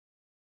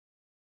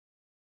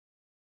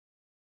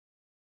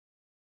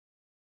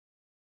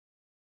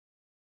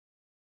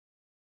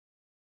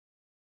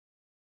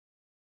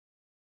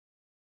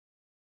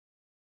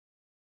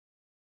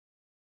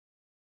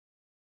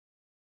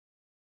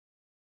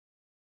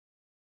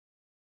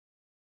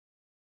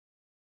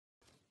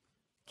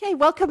Okay,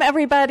 welcome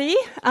everybody.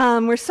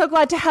 We're so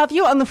glad to have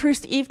you on the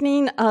first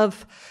evening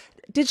of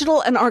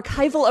Digital and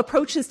Archival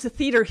Approaches to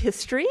Theater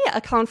History, a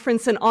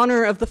conference in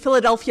honor of the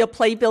Philadelphia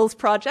Playbills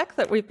project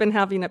that we've been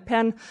having at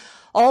Penn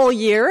all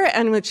year,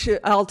 and which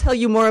I'll tell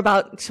you more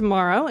about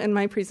tomorrow in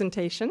my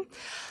presentation.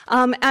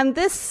 And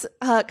this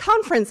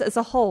conference as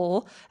a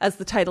whole, as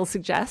the title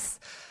suggests,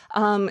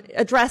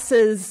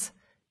 addresses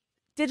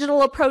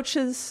digital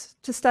approaches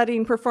to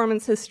studying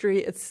performance history.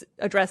 It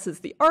addresses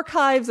the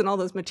archives and all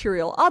those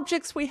material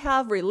objects we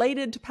have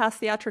related to past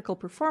theatrical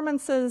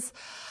performances.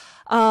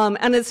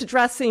 And it's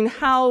addressing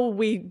how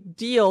we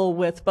deal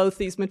with both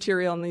these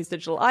material and these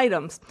digital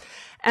items.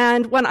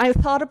 And when I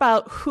thought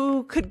about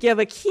who could give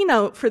a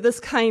keynote for this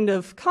kind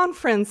of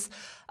conference,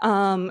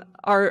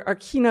 our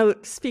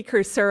keynote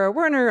speaker, Sarah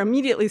Werner,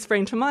 immediately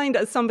sprang to mind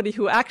as somebody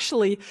who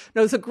actually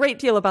knows a great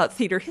deal about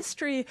theater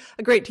history,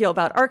 a great deal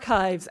about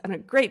archives, and a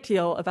great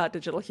deal about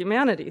digital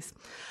humanities.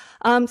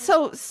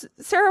 So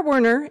Sarah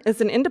Werner is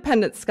an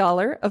independent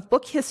scholar of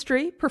book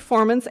history,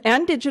 performance,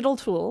 and digital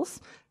tools,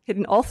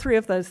 hitting all three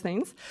of those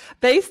things,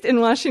 based in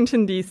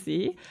Washington,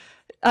 D.C.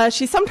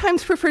 She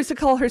sometimes prefers to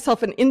call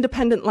herself an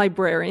independent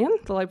librarian.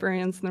 The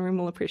librarians in the room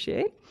will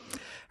appreciate.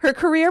 Her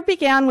career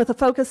began with a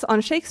focus on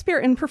Shakespeare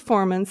in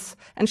performance,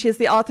 and she is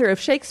the author of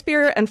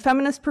Shakespeare and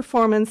Feminist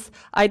Performance,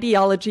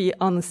 Ideology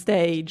on the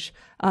Stage,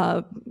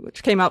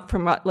 which came out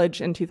from Routledge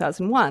in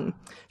 2001.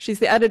 She's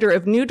the editor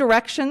of New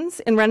Directions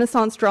in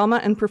Renaissance Drama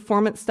and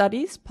Performance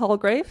Studies,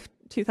 Palgrave,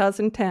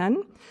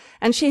 2010.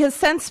 And she has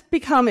since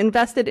become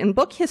invested in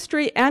book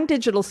history and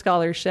digital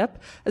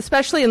scholarship,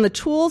 especially in the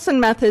tools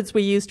and methods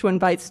we use to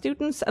invite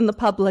students and the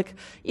public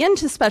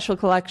into special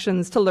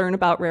collections to learn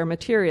about rare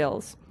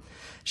materials.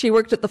 She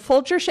worked at the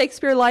Folger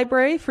Shakespeare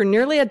Library for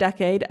nearly a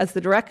decade as the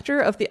director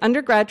of the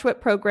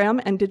undergraduate program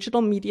and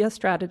digital media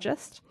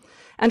strategist.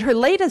 And her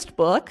latest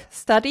book,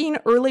 Studying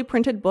Early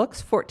Printed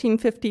Books,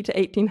 1450 to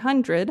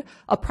 1800,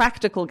 A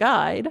Practical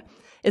Guide,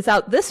 is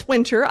out this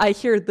winter. I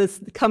hear this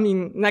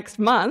coming next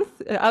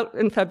month, out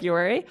in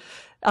February.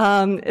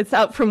 It's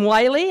out from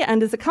Wiley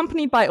and is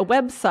accompanied by a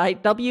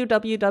website,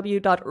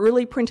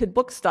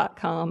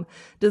 www.earlyprintedbooks.com,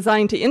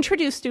 designed to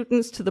introduce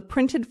students to the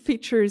printed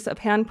features of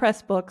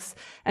hand-pressed books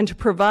and to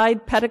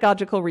provide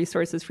pedagogical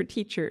resources for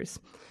teachers.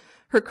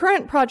 Her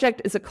current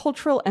project is a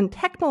cultural and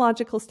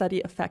technological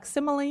study of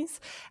facsimiles,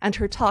 and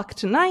her talk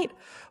tonight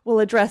will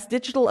address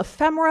digital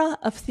ephemera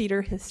of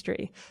theater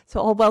history. So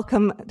I'll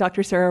welcome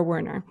Dr. Sarah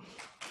Werner.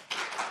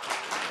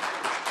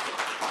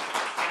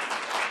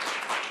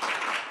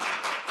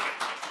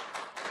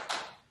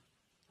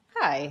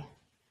 Hi.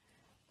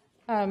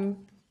 I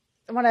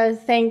want to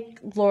thank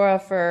Laura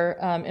for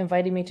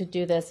inviting me to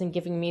do this and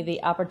giving me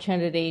the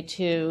opportunity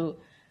to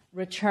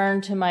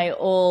return to my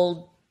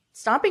old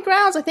stomping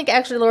grounds. I think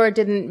actually Laura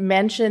didn't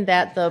mention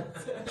that the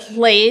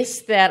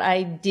place that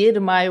I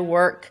did my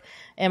work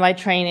and my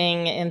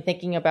training and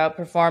thinking about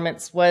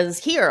performance was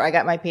here. I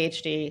got my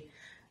PhD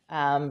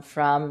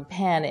from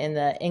Penn in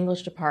the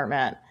English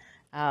department,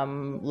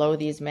 lo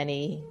these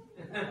many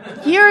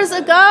years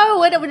ago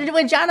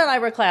when John and I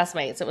were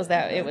classmates. It was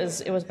back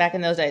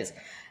in those days.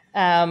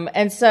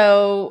 And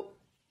so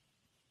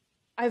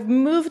I've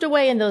moved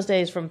away in those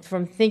days from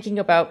thinking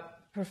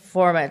about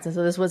performance. And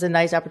so this was a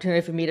nice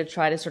opportunity for me to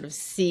try to sort of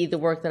see the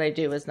work that I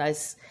do as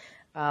nice,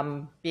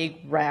 big,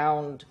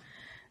 round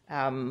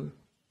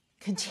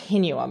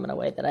continuum in a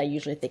way that I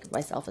usually think of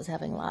myself as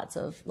having lots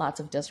of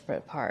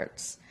disparate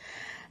parts.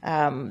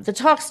 The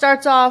talk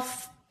starts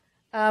off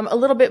a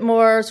little bit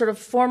more sort of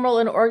formal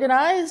and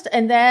organized,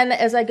 and then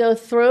as I go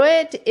through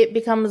it, it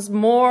becomes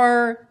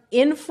more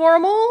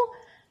informal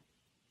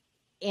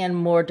and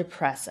more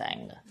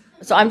depressing.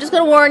 So I'm just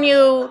going to warn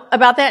you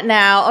about that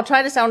now. I'll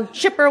try to sound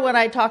chipper when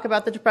I talk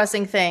about the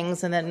depressing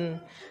things, and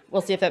then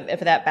we'll see if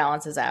that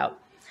balances out.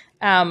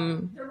 There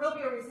will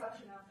be a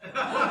reception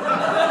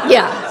after.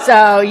 Yeah,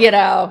 so, you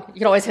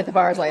can always hit the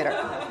bars later.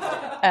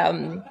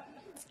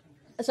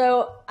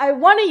 So I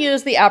want to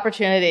use the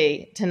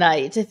opportunity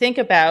tonight to think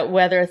about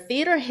whether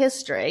theater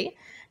history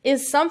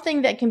is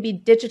something that can be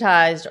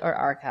digitized or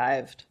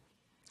archived.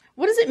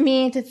 What does it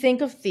mean to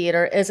think of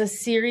theater as a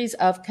series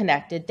of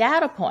connected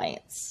data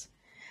points?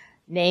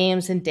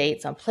 Names and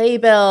dates on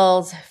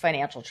playbills,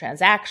 financial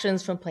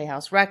transactions from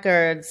Playhouse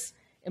records,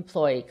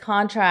 employee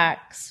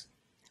contracts.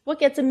 What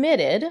gets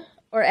omitted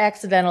or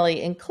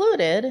accidentally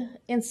included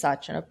in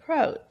such an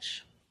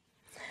approach?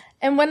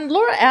 And when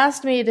Laura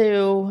asked me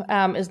to,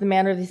 as the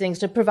manner of these things,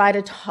 to provide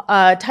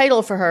a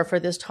title for her for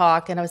this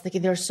talk, and I was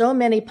thinking there are so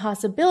many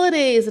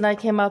possibilities, and I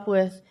came up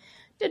with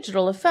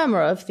Digital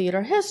Ephemera of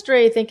Theater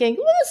History, thinking,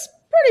 well, this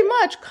pretty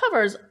much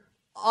covers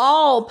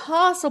all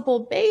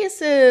possible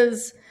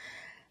bases.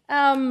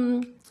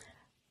 I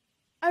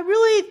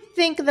really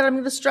think that I'm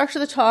going to structure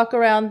the talk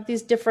around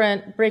these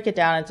break it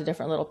down into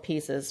different little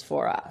pieces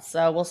for us.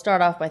 So we'll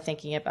start off by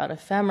thinking about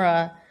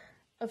ephemera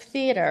of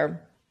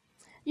theater.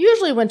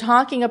 Usually when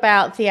talking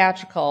about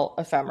theatrical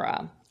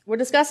ephemera, we're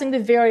discussing the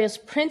various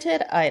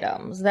printed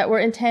items that were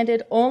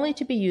intended only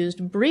to be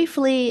used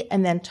briefly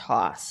and then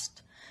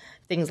tossed.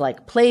 things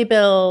like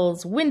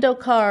playbills, window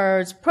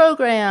cards,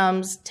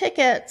 programs,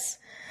 tickets,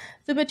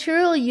 the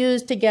material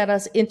used to get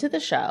us into the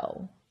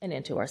show and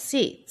into our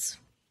seats.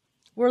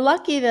 We're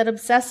lucky that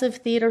obsessive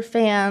theater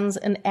fans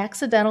and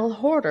accidental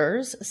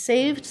hoarders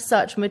saved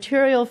such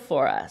material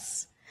for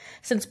us,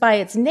 since by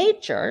its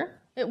nature,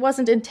 it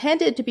wasn't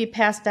intended to be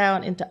passed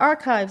down into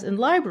archives and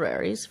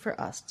libraries for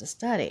us to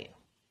study.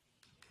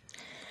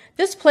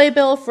 This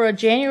playbill for a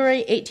January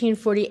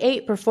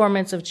 1848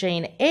 performance of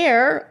Jane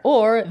Eyre,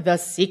 or The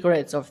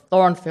Secrets of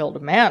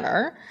Thornfield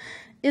Manor,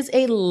 is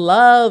a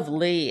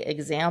lovely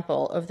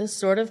example of the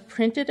sort of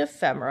printed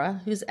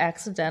ephemera whose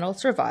accidental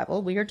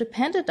survival we are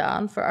dependent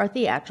on for our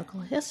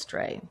theatrical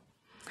history.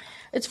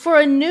 It's for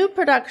a new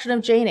production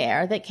of Jane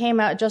Eyre that came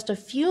out just a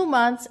few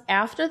months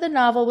after the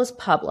novel was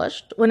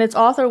published, when its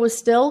author was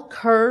still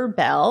Currer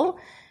Bell.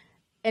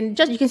 And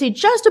you can see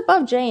just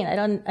above Jane,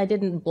 I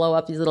didn't blow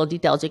up these little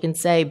details. You can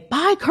say,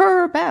 by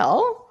Currer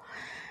Bell.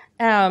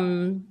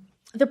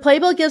 The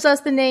playbill gives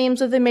us the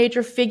names of the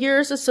major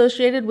figures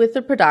associated with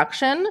the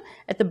production.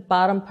 At the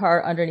bottom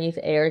part underneath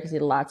Eyre, you can see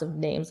lots of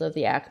names of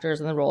the actors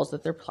and the roles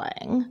that they're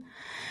playing.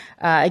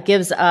 It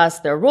gives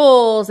us their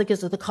roles. It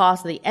gives us the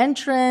cost of the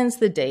entrance,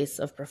 the dates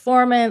of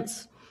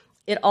performance.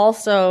 It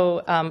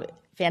also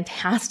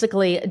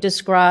fantastically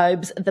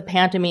describes the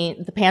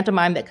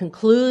pantomime that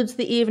concludes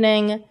the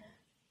evening,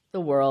 the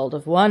World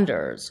of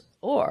Wonders,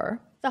 or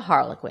the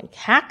Harlequin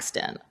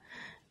Caxton,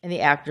 and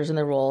the actors and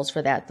the roles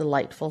for that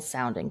delightful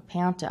sounding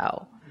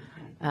panto.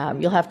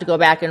 You'll have to go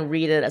back and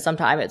read it at some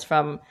time. It's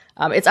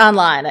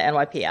online at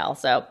NYPL.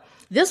 So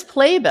this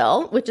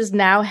playbill, which is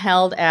now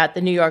held at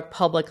the New York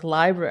Public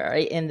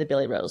Library in the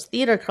Billy Rose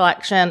Theater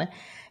Collection,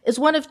 is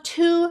one of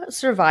two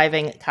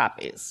surviving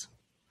copies,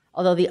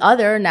 although the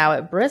other, now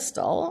at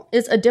Bristol,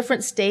 is a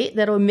different state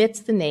that omits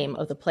the name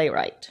of the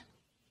playwright.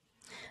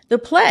 The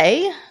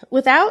play,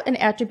 without an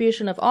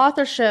attribution of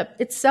authorship,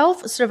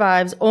 itself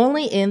survives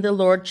only in the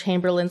Lord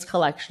Chamberlain's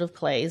collection of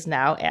plays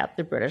now at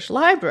the British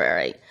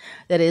Library,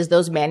 that is,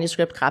 those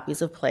manuscript copies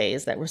of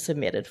plays that were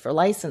submitted for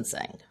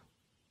licensing.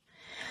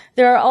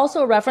 There are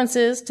also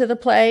references to the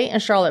play in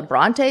Charlotte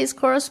Bronte's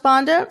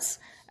correspondence.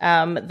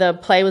 The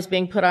play was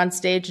being put on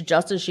stage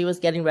just as she was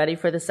getting ready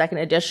for the second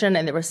edition,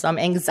 and there was some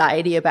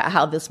anxiety about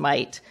how this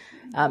might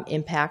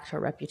impact her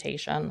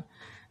reputation.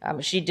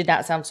 She did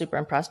not sound super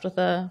impressed with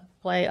the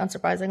play,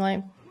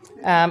 unsurprisingly.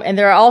 And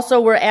there also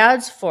were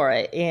ads for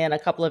it in a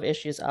couple of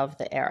issues of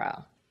the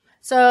era.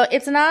 So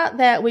it's not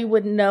that we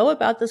would know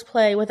about this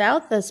play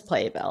without this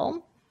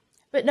playbill,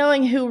 but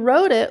knowing who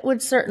wrote it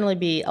would certainly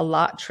be a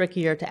lot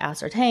trickier to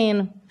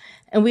ascertain,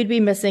 and we'd be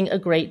missing a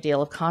great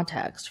deal of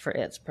context for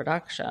its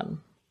production.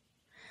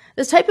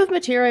 This type of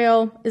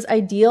material is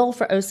ideal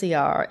for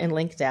OCR and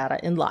link data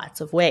in lots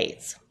of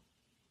ways.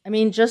 I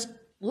mean, just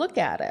look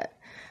at it.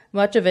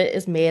 Much of it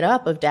is made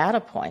up of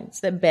data points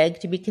that beg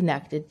to be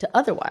connected to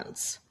other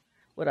ones.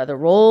 What other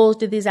roles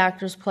did these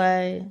actors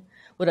play?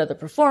 What other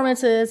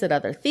performances at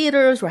other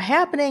theaters were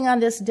happening on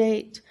this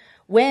date?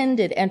 When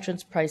did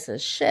entrance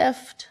prices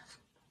shift?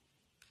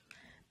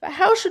 But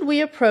how should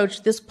we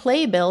approach this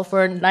playbill for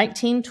a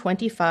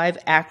 1925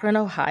 Akron,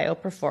 Ohio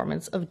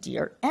performance of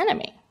Dear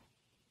Enemy?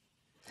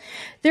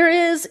 There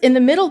is, in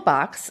the middle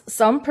box,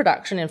 some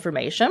production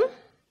information,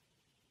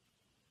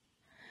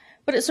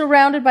 but it's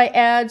surrounded by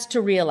ads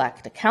to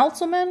re-elect a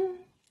councilman,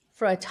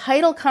 for a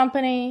title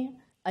company,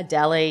 a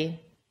deli,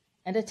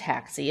 and a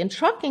taxi and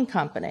trucking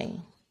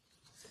company.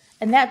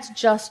 And that's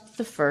just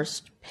the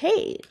first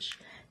page.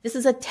 This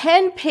is a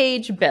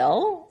 10-page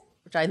bill,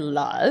 which I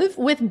love,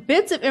 with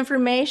bits of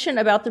information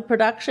about the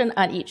production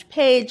on each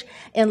page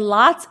and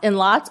lots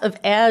of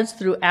ads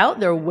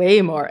throughout. There are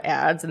way more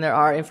ads than there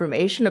are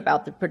information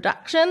about the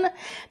production.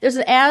 There's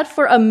an ad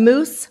for a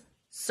moose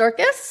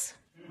circus,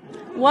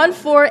 one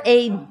for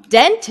a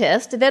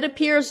dentist that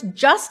appears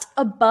just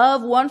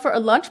above one for a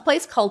lunch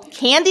place called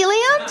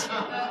Candyland.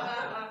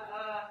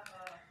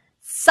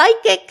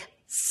 Psychic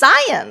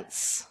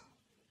science.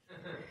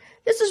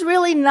 This is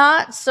really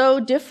not so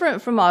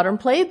different from modern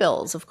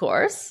playbills, of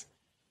course.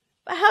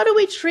 But how do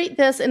we treat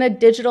this in a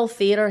digital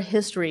theater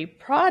history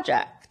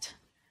project?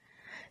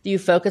 Do you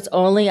focus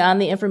only on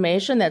the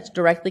information that's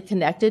directly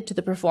connected to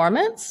the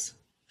performance?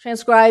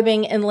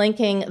 Transcribing and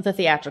linking the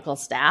theatrical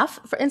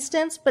staff, for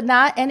instance, but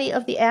not any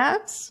of the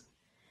ads?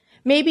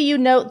 Maybe you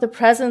note the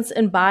presence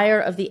and buyer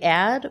of the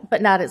ad,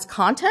 but not its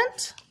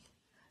content?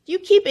 Do you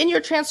keep in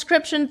your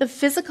transcription the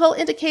physical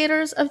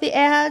indicators of the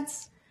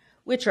ads?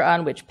 Which are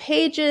on which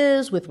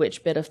pages, with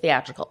which bit of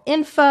theatrical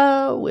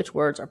info, which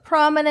words are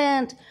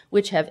prominent,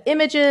 which have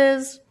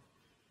images?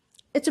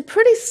 It's a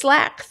pretty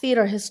slack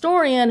theater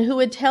historian who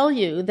would tell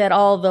you that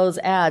all those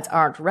ads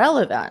aren't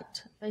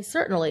relevant. They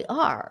certainly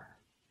are.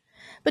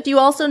 But do you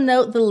also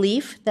note the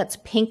leaf that's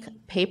pink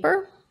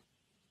paper?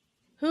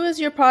 Who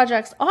is your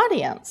project's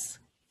audience?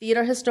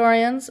 Theater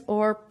historians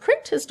or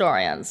print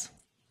historians?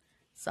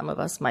 Some of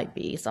us might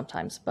be,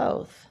 sometimes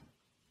both.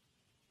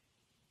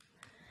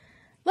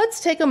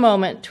 Let's take a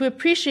moment to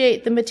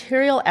appreciate the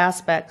material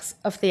aspects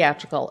of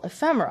theatrical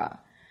ephemera,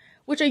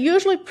 which are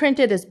usually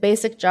printed as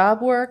basic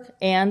job work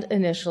and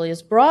initially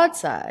as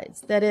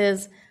broadsides, that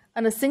is,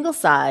 on a single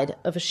side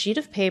of a sheet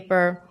of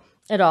paper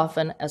and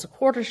often as a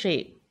quarter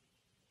sheet.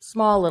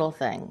 Small little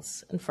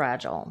things and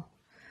fragile.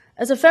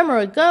 As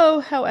ephemera go,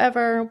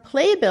 however,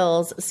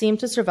 playbills seem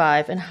to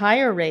survive in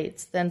higher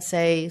rates than,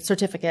 say,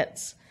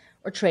 certificates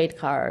or trade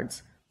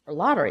cards or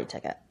lottery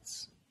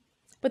tickets.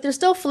 But they're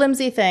still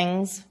flimsy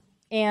things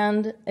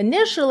and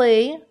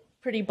initially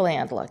pretty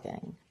bland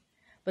looking.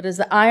 But as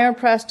the iron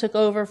press took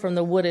over from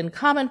the wooden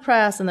common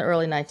press in the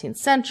early 19th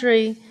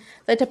century,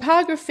 the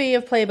typography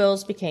of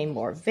playbills became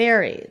more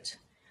varied.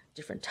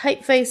 Different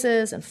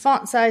typefaces and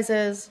font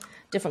sizes,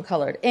 different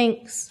colored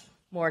inks,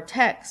 more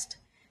text,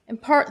 in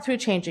part through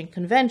changing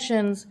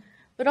conventions,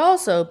 but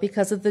also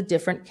because of the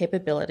different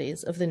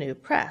capabilities of the new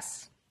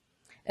press.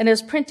 And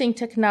as printing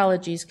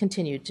technologies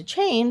continued to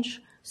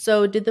change,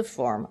 so did the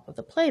form of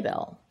the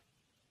playbill.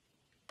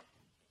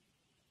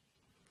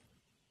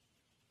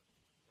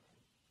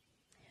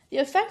 The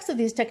effects of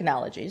these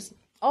technologies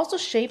also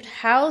shaped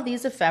how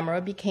these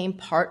ephemera became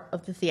part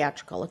of the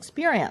theatrical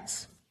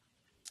experience.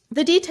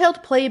 The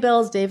detailed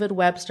playbills David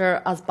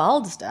Webster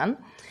Osbaldeston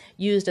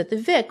used at the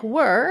Vic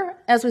were,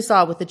 as we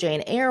saw with the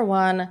Jane Eyre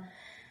one,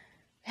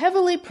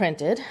 heavily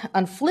printed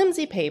on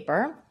flimsy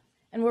paper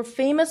and were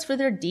famous for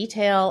their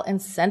detail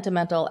and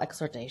sentimental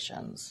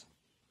exhortations.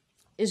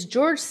 As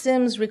George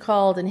Sims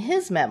recalled in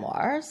his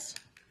memoirs,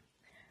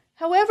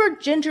 however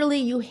gingerly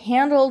you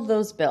handled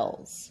those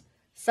bills,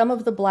 some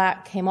of the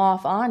black came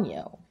off on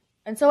you.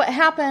 And so it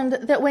happened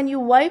that when you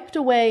wiped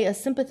away a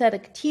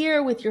sympathetic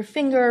tear with your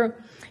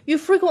finger, you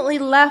frequently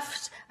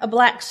left a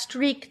black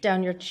streak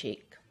down your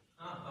cheek.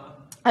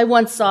 I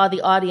once saw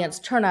the audience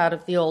turn out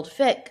of the old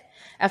Vic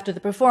after the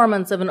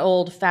performance of an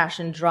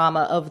old-fashioned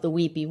drama of the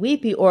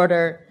weepy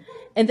order,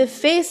 and the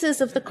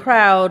faces of the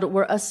crowd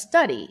were a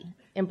study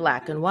in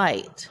black and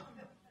white.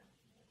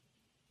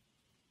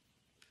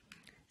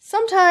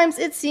 Sometimes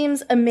it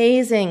seems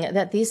amazing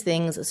that these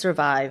things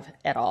survive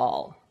at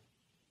all.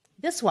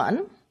 This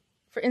one,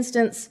 for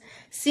instance,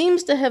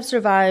 seems to have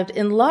survived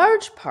in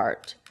large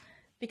part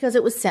because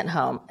it was sent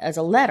home as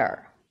a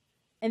letter,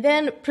 and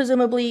then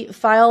presumably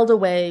filed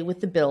away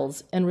with the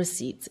bills and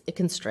receipts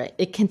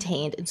it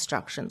contained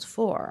instructions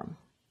for.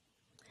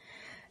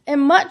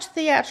 And much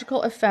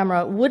theatrical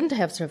ephemera wouldn't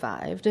have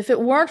survived if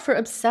it weren't for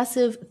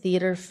obsessive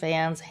theater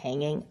fans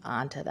hanging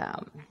onto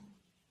them.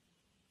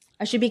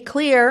 I should be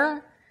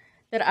clear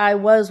that I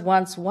was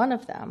once one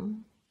of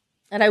them,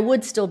 and I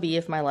would still be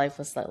if my life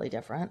was slightly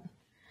different.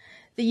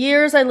 The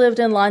years I lived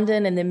in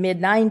London in the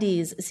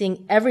mid-90s,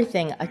 seeing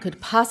everything I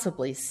could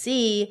possibly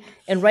see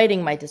and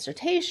writing my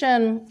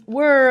dissertation,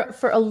 were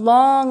for a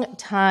long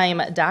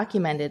time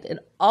documented in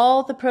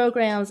all the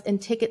programs and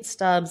ticket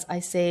stubs I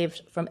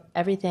saved from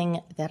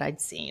everything that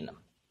I'd seen.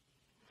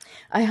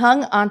 I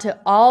hung onto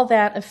all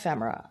that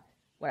ephemera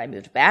when I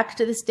moved back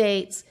to the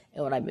States,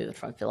 and when I moved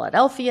from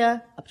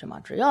Philadelphia up to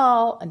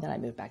Montreal, and then I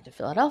moved back to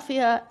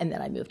Philadelphia, and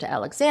then I moved to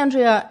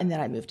Alexandria, and then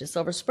I moved to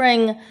Silver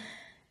Spring,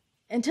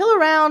 until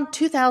around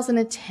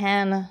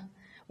 2010,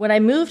 when I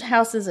moved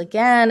houses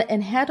again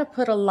and had to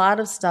put a lot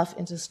of stuff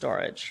into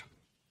storage.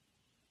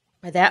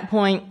 By that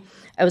point,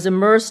 I was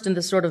immersed in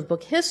the sort of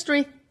book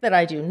history that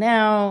I do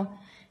now,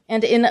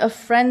 and in a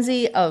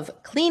frenzy of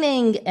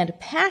cleaning and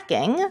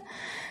packing.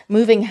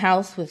 Moving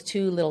house with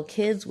 2 little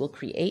kids will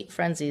create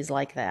frenzies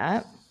like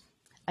that.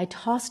 I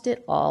tossed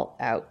it all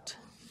out.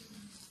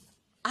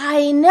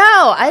 I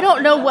know. I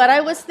don't know what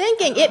I was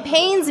thinking. It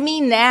pains me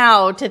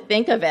now to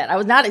think of it. I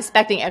was not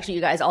expecting actually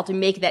you guys all to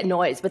make that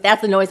noise, but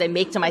that's the noise I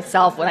make to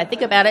myself when I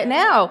think about it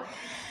now.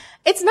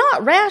 It's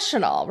not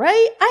rational,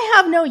 right? I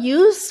have no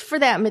use for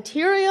that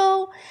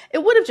material.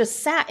 It would have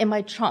just sat in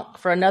my trunk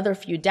for another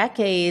few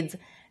decades,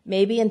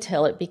 maybe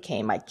until it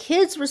became my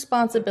kids'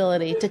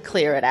 responsibility to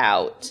clear it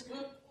out.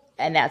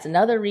 And that's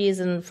another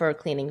reason for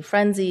cleaning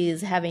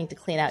frenzies, having to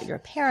clean out your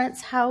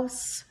parents'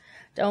 house.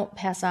 Don't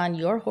pass on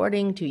your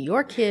hoarding to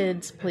your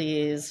kids,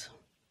 please.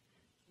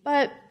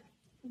 But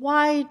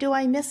why do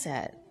I miss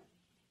it?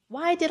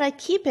 Why did I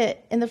keep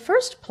it in the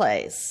first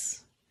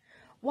place?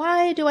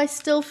 Why do I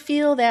still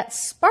feel that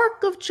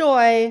spark of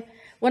joy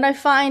when I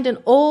find an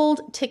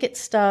old ticket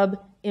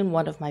stub in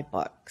one of my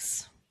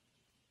books?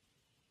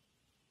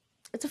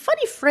 It's a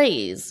funny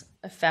phrase,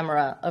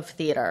 ephemera of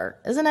theater,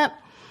 isn't it?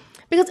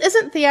 Because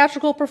isn't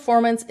theatrical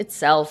performance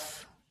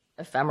itself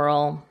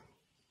ephemeral?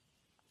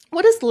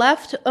 What is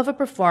left of a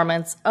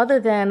performance other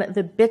than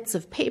the bits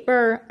of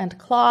paper and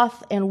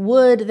cloth and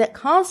wood that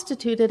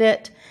constituted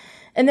it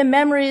and the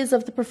memories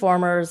of the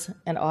performers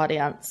and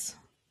audience?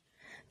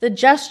 The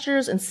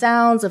gestures and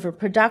sounds of a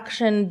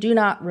production do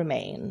not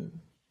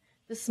remain.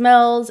 The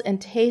smells and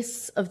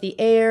tastes of the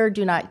air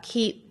do not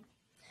keep.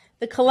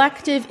 The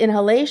collective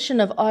inhalation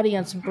of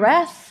audience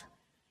breath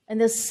and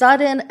the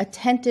sudden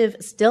attentive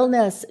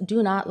stillness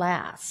do not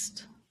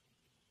last.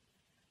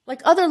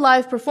 Like other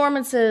live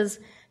performances,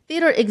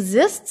 theater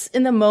exists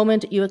in the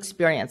moment you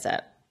experience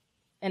it,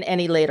 and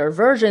any later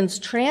versions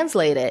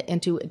translate it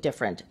into a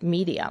different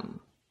medium: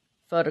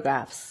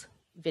 photographs,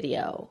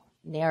 video,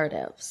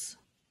 narratives.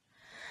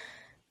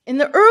 In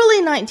the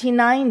early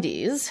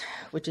 1990s,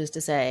 which is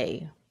to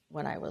say,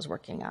 when I was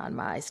working on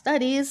my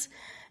studies,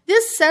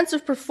 this sense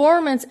of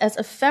performance as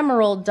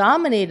ephemeral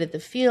dominated the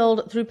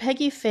field through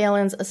Peggy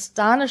Phelan's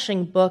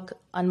astonishing book,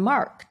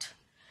 Unmarked,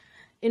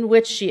 in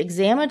which she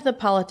examined the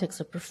politics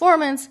of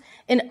performance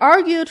and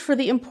argued for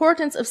the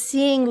importance of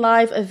seeing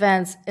live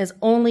events as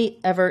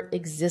only ever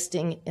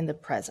existing in the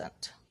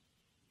present.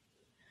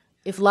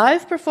 If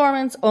live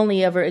performance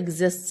only ever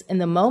exists in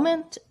the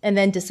moment and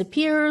then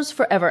disappears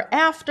forever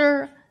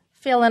after,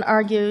 Phelan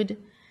argued,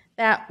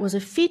 that was a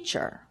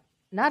feature,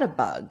 not a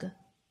bug,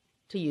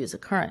 to use a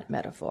current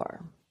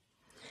metaphor.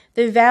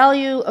 The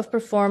value of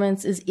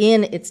performance is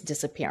in its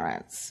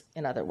disappearance,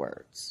 in other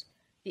words.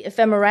 The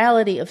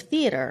ephemerality of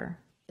theater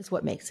is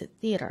what makes it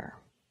theater.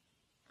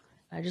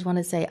 I just want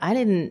to say, I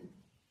didn't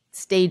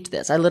stage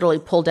this. I literally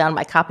pulled down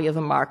my copy of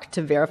Unmarked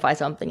to verify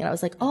something, and I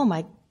was like, oh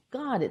my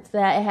God, it's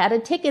that it had a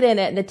ticket in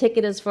it, and the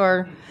ticket is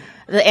for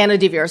the Anna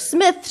Deavere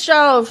Smith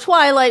show of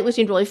Twilight, which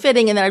seemed really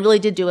fitting, and then I really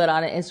did do it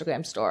on an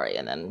Instagram story,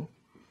 and then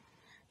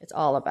it's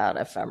all about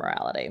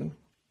ephemerality.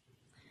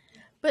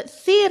 But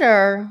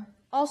theater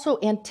also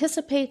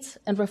anticipates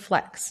and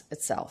reflects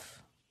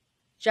itself.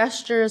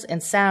 Gestures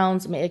and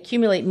sounds may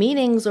accumulate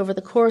meanings over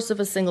the course of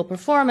a single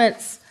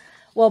performance,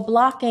 while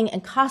blocking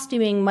and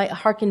costuming might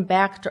harken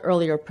back to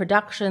earlier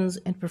productions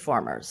and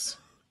performers.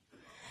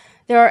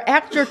 There are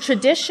actor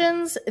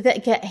traditions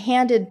that get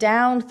handed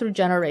down through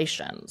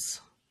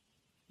generations.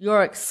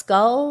 Yorick's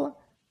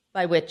skull,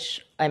 by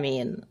which I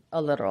mean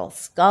a literal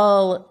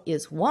skull,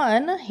 is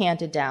one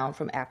handed down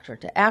from actor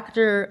to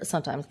actor,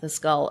 sometimes the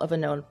skull of a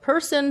known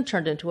person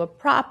turned into a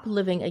prop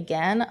living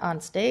again on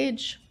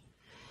stage.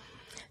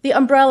 The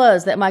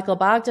umbrellas that Michael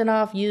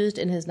Bogdanoff used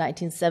in his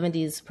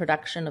 1970s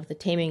production of The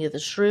Taming of the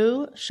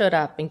Shrew showed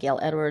up in Gail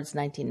Edwards'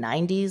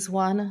 1990s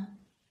one.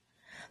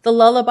 The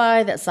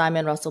lullaby that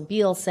Simon Russell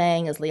Beale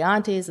sang as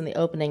Leontes in the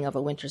opening of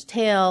A Winter's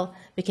Tale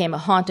became a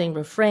haunting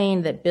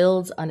refrain that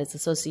builds on its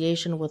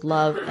association with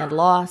love and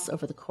loss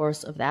over the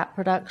course of that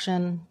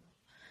production.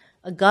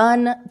 A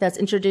gun that's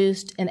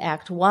introduced in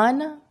Act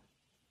 1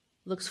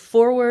 looks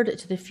forward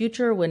to the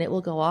future when it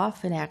will go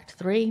off in Act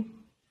 3.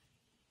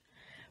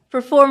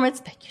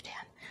 Performance, thank you, Dan.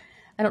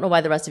 I don't know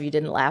why the rest of you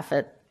didn't laugh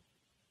at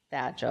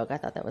that joke. I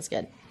thought that was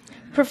good.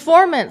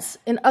 Performance,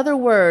 in other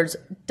words,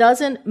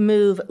 doesn't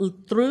move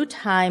through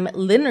time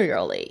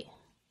linearly,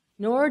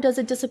 nor does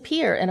it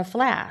disappear in a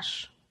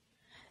flash.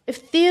 If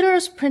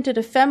theater's printed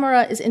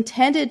ephemera is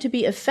intended to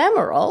be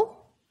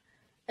ephemeral,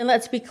 and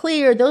let's be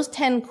clear, those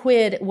 10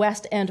 quid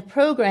West End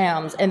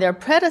programs and their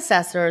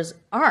predecessors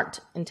aren't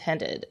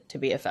intended to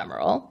be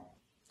ephemeral,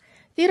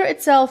 theater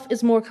itself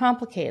is more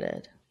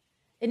complicated.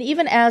 And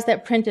even as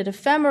that printed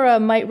ephemera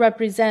might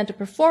represent a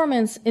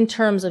performance in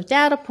terms of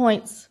data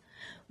points,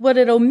 what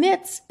it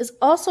omits is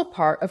also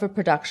part of a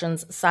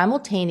production's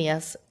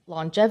simultaneous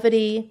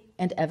longevity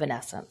and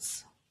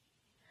evanescence.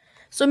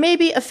 So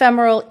maybe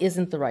ephemeral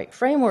isn't the right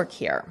framework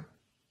here.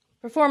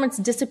 Performance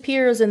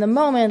disappears in the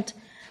moment,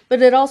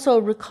 but it also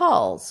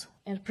recalls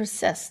and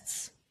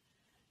persists,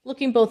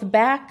 looking both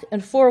back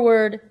and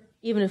forward,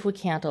 even if we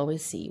can't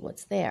always see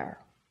what's there.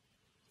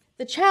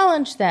 The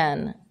challenge,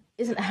 then,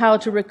 isn't how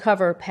to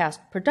recover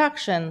past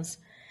productions,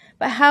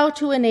 but how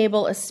to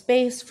enable a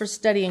space for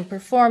studying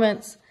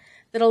performance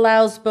that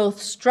allows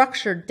both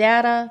structured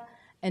data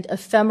and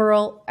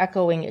ephemeral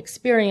echoing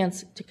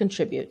experience to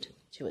contribute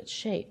to its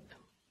shape.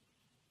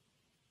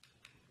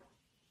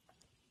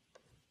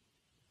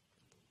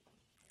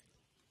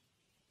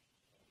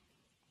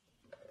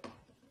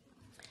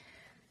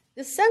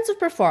 This sense of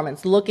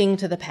performance looking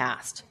to the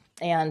past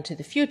and to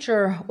the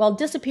future while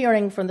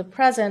disappearing from the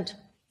present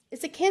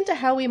is akin to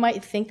how we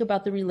might think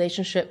about the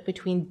relationship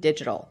between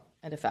digital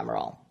and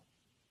ephemeral.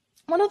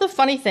 One of the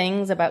funny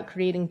things about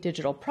creating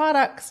digital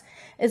products,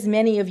 as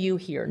many of you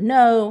here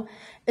know,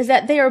 is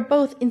that they are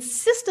both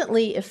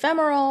insistently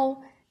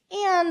ephemeral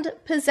and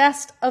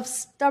possessed of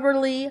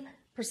stubbornly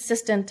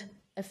persistent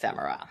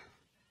ephemera.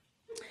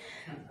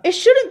 It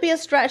shouldn't be a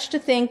stretch to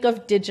think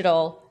of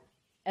digital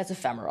as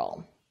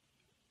ephemeral.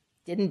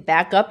 Didn't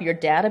back up your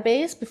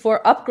database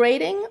before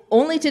upgrading,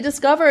 only to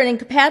discover an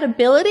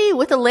incompatibility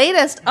with the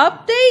latest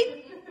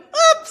update?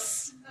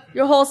 Oops!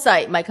 Your whole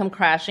site might come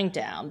crashing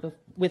down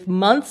with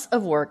months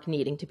of work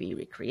needing to be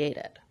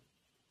recreated.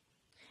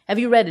 Have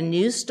you read a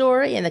news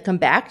story and then come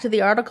back to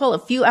the article a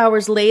few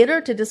hours later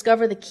to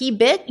discover the key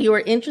bit you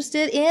were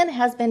interested in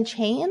has been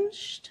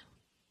changed?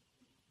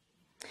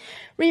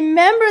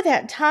 Remember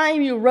that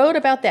time you wrote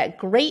about that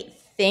great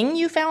thing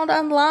you found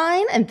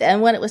online, and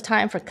then when it was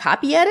time for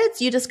copy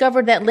edits, you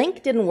discovered that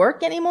link didn't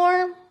work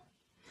anymore?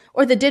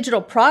 Or the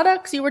digital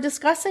products you were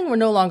discussing were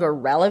no longer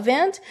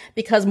relevant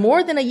because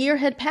more than a year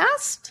had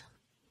passed?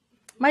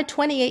 My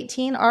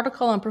 2018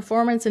 article on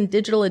performance in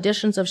digital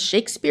editions of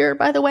Shakespeare,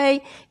 by the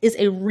way, is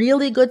a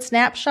really good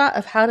snapshot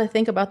of how to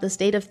think about the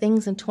state of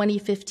things in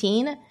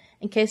 2015,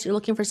 in case you're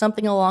looking for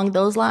something along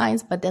those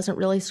lines, but doesn't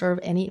really serve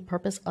any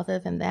purpose other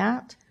than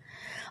that.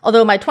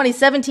 Although my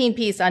 2017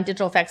 piece on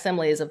digital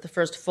facsimiles of the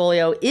first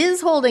folio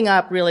is holding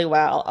up really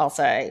well, I'll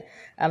say.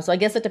 So I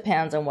guess it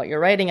depends on what you're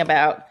writing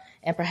about,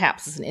 and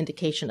perhaps is an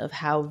indication of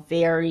how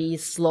very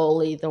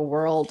slowly the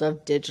world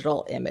of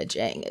digital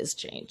imaging is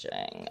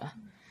changing.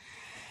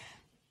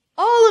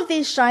 All of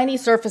these shiny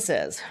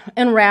surfaces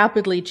and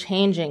rapidly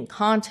changing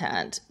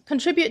content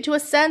contribute to a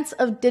sense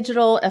of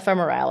digital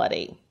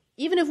ephemerality,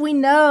 even if we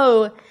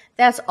know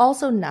that's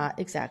also not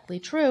exactly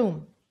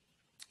true.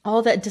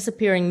 All that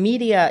disappearing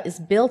media is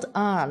built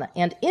on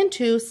and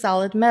into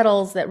solid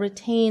metals that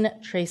retain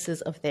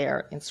traces of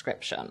their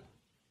inscription.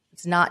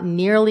 It's not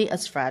nearly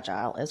as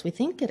fragile as we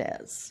think it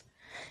is.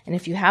 And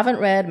if you haven't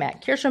read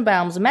Matt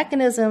Kirschenbaum's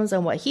Mechanisms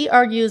and what he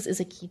argues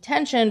is a key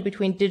tension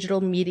between digital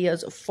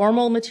media's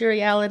formal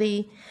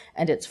materiality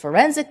and its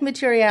forensic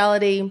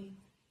materiality,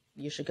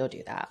 you should go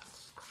do that.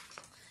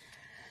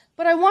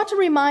 But I want to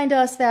remind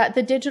us that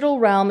the digital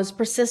realm is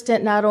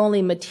persistent not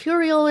only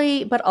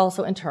materially, but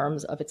also in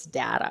terms of its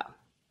data.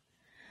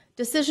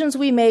 Decisions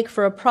we make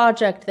for a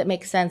project that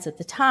makes sense at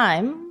the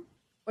time,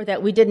 or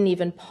that we didn't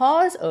even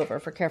pause over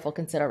for careful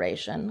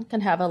consideration, can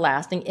have a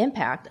lasting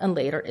impact on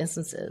later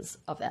instances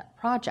of that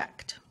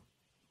project.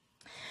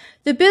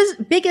 The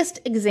biggest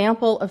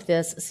example of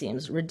this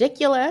seems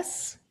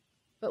ridiculous,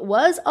 but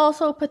was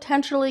also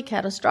potentially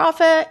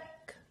catastrophic.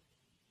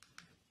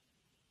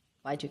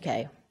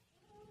 Y2K.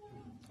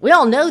 We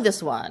all know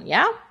this one,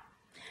 yeah?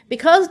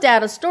 Because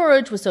data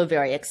storage was so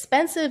very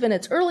expensive in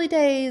its early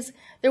days,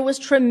 there was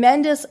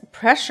tremendous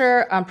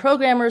pressure on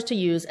programmers to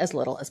use as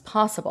little as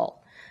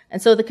possible.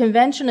 And so the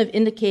convention of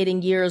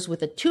indicating years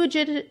with a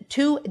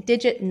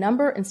two-digit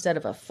number instead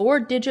of a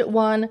four-digit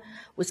one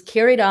was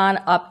carried on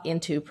up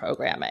into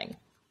programming.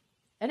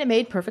 And it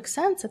made perfect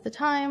sense at the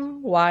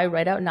time. Why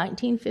write out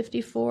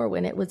 1954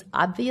 when it was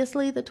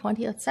obviously the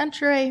 20th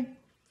century?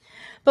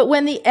 But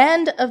when the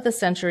end of the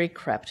century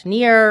crept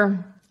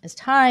near, as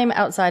time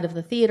outside of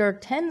the theater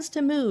tends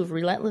to move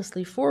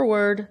relentlessly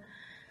forward,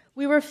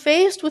 we were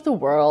faced with a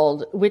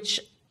world which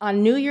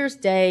on New Year's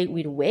Day,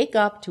 we'd wake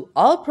up to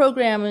all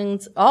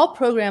programs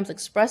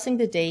expressing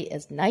the date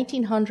as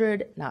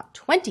 1900, not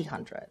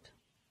 2000.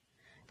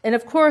 And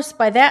of course,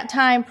 by that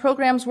time,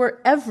 programs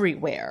were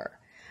everywhere.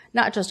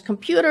 Not just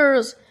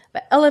computers,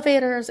 but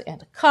elevators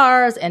and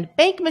cars and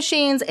bank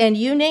machines and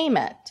you name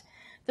it.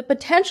 The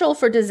potential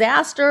for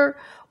disaster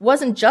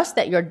wasn't just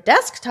that your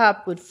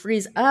desktop would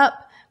freeze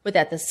up, but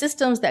that the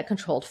systems that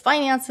controlled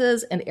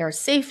finances and air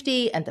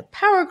safety and the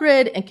power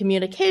grid and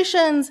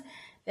communications,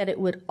 that it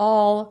would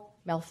all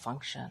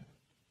malfunction.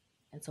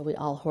 And so we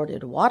all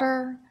hoarded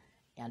water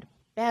and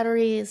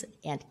batteries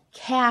and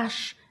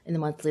cash in the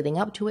months leading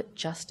up to it,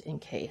 just in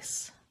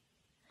case.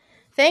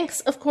 Thanks,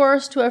 of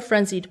course, to a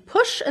frenzied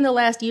push in the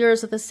last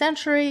years of the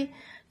century,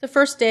 the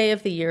first day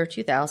of the year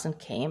 2000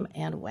 came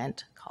and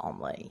went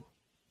calmly.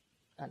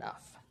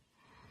 Enough.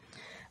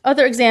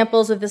 Other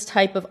examples of this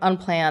type of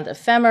unplanned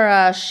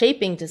ephemera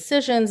shaping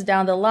decisions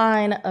down the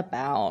line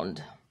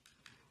abound.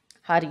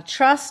 Hadi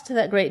Trust,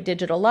 that great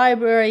digital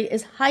library,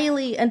 is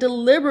highly and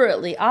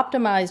deliberately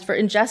optimized for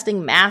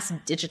ingesting mass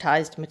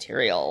digitized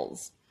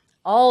materials.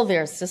 All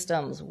their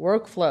systems,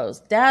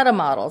 workflows, data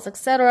models,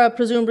 etc.,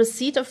 presume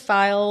receipt of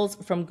files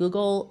from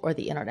Google or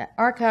the Internet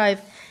Archive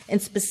in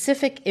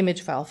specific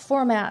image file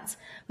formats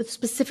with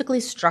specifically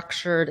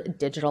structured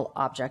digital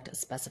object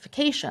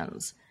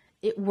specifications.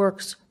 It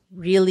works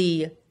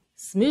really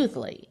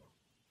smoothly.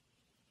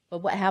 But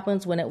what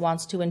happens when it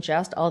wants to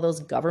ingest all those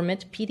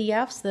government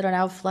PDFs that are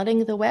now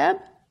flooding the web?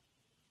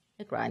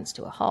 It grinds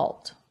to a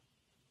halt.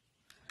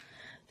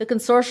 The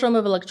Consortium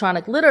of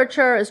Electronic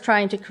Literature is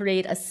trying to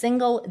create a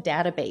single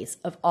database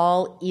of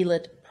all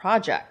ELIT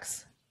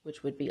projects,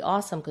 which would be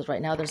awesome because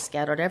right now they're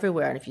scattered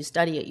everywhere, and if you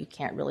study it, you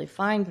can't really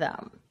find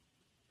them.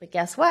 But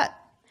guess what?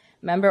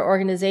 Member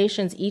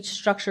organizations each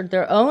structured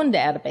their own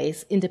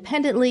database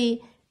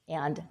independently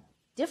and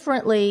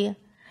differently,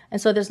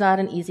 and so there's not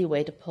an easy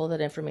way to pull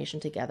that information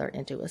together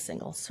into a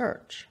single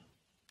search.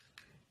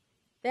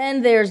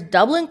 Then there's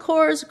Dublin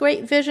Core's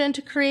great vision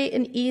to create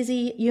an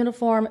easy,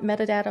 uniform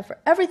metadata for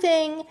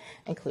everything,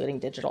 including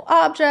digital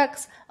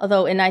objects.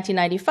 Although in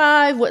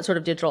 1995, what sort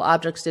of digital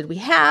objects did we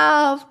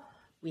have?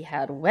 We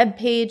had web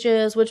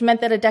pages, which meant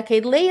that a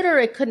decade later,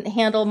 it couldn't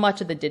handle much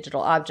of the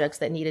digital objects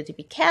that needed to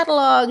be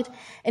cataloged,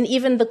 and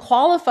even the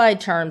qualified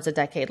terms a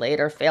decade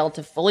later failed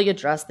to fully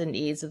address the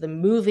needs of the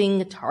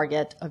moving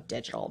target of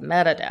digital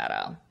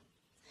metadata.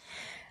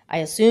 I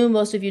assume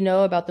most of you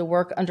know about the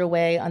work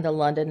underway on the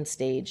London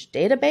Stage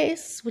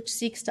Database, which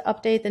seeks to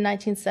update the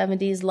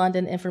 1970s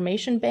London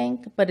Information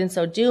Bank, but in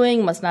so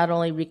doing must not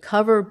only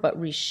recover but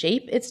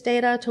reshape its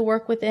data to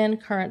work within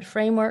current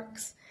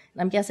frameworks.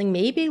 And I'm guessing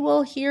maybe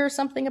we'll hear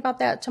something about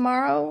that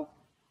tomorrow.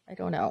 I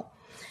don't know.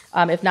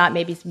 If not,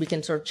 maybe we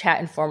can sort of chat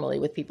informally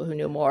with people who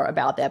know more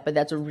about that, but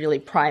that's a really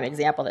prime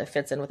example that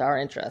fits in with our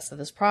interest of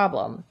this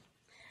problem.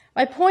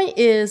 My point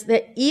is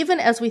that even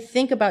as we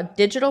think about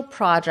digital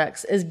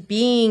products as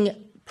being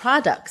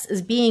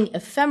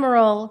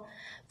ephemeral,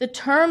 the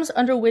terms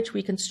under which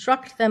we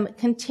construct them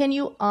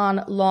continue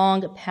on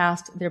long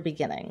past their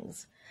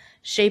beginnings.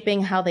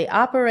 shaping how they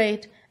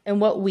operate and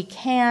what we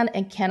can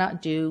and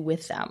cannot do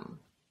with them.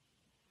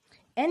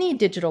 Any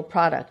digital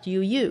product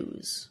you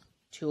use,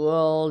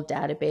 tool,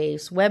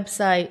 database,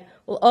 website,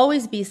 will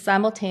always be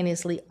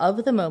simultaneously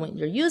of the moment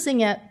you're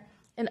using it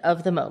and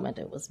of the moment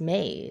it was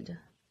made.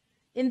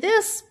 In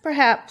this,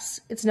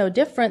 perhaps, it's no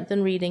different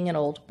than reading an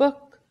old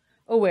book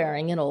or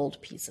wearing an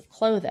old piece of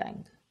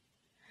clothing.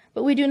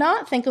 But we do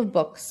not think of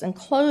books and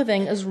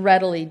clothing as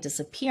readily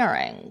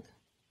disappearing.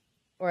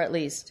 Or at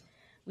least,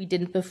 we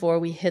didn't before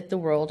we hit the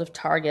world of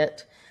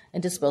Target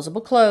and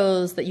disposable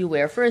clothes that you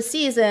wear for a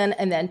season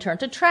and then turn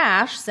to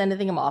trash,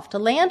 sending them off to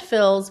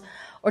landfills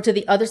or to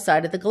the other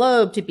side of the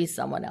globe to be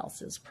someone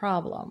else's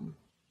problem.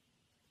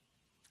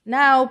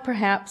 Now,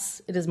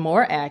 perhaps it is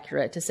more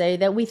accurate to say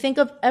that we think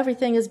of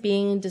everything as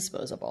being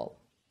disposable.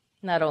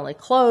 Not only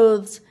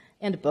clothes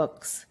and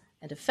books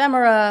and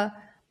ephemera,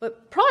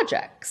 but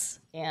projects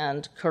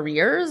and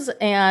careers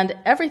and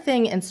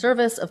everything in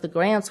service of the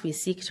grants we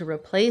seek to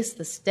replace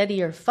the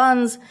steadier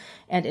funds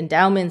and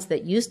endowments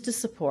that used to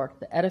support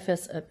the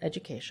edifice of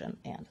education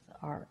and the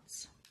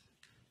arts.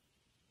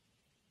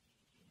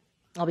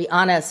 I'll be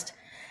honest,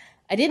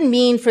 I didn't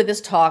mean for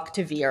this talk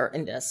to veer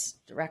in this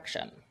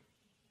direction.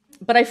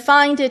 But I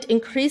find it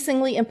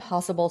increasingly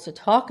impossible to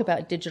talk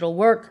about digital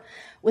work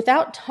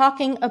without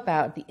talking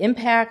about the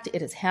impact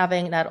it is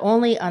having not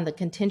only on the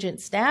contingent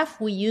staff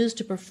we use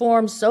to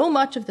perform so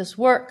much of this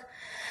work,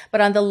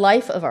 but on the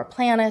life of our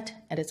planet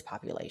and its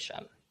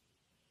population.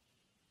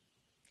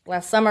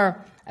 Last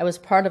summer, I was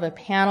part of a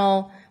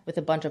panel with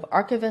a bunch of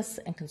archivists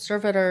and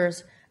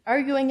conservators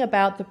arguing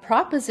about the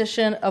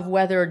proposition of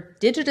whether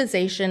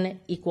digitization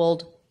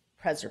equaled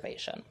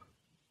preservation.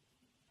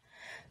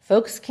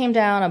 Folks came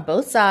down on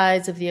both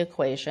sides of the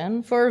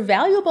equation for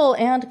valuable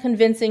and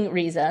convincing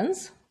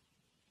reasons,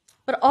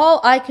 but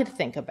all I could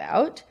think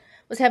about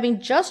was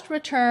having just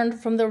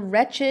returned from the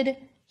wretched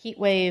heat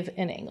wave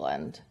in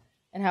England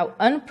and how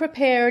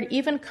unprepared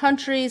even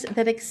countries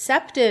that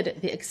accepted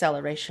the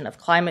acceleration of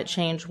climate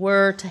change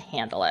were to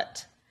handle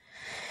it.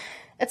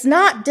 It's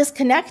not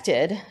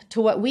disconnected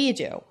to what we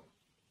do.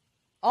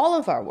 All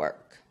of our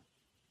work,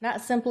 not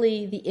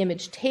simply the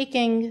image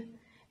taking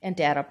and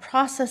data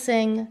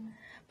processing,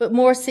 but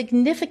more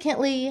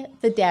significantly,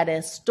 the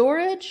data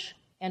storage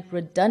and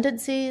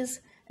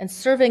redundancies and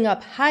serving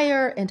up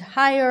higher and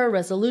higher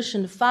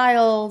resolution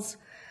files,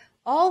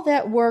 all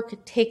that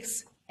work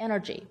takes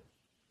energy.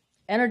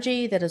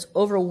 Energy that is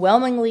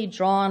overwhelmingly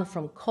drawn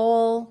from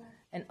coal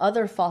and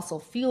other fossil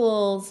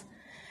fuels,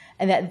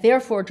 and that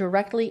therefore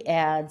directly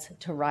adds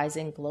to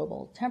rising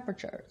global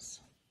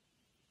temperatures.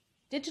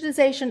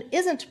 Digitization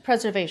isn't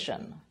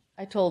preservation,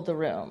 I told the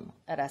room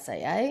at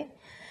SAA,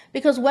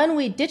 because when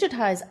we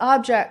digitize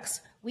objects,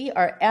 we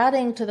are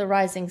adding to the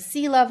rising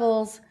sea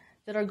levels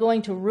that are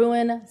going to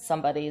ruin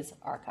somebody's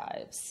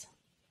archives.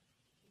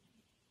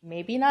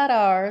 Maybe not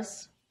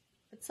ours,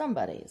 but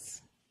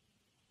somebody's.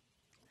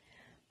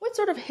 What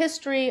sort of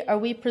history are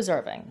we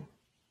preserving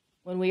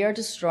when we are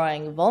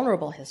destroying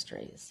vulnerable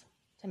histories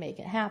to make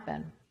it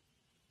happen?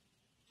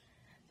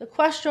 The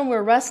question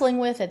we're wrestling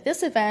with at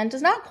this event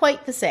is not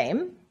quite the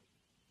same,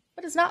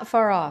 but it's not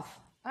far off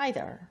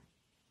either.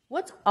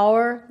 What's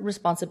our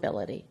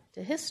responsibility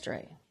to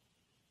history?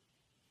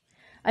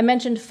 I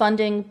mentioned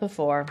funding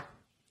before,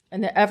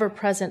 and the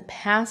ever-present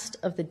past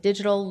of the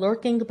digital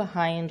lurking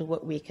behind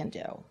what we can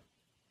do.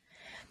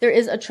 There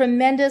is a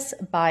tremendous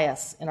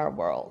bias in our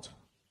world,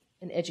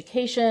 in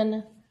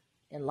education,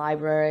 in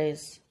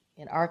libraries,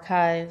 in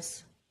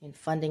archives, in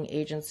funding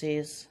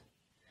agencies,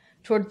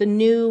 toward the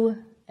new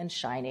and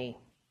shiny.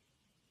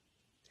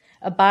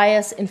 A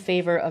bias in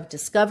favor of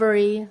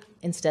discovery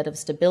instead of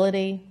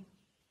stability,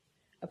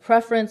 a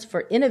preference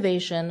for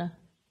innovation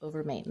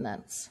over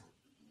maintenance.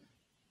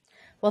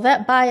 While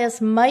that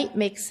bias might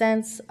make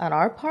sense on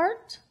our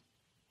part,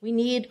 we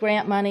need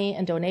grant money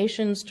and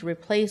donations to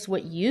replace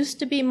what used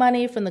to be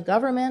money from the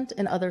government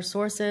and other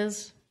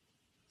sources.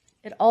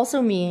 It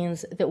also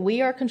means that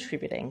we are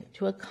contributing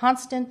to a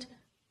constant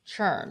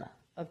churn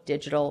of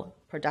digital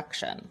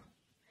production,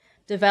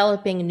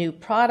 developing new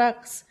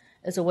products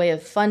as a way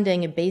of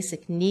funding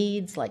basic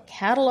needs like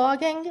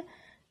cataloging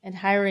and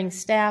hiring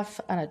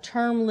staff on a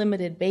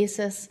term-limited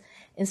basis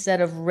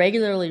instead of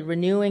regularly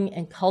renewing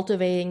and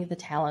cultivating the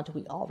talent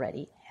we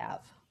already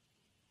have.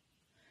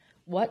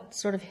 What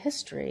sort of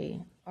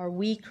history are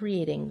we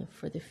creating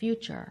for the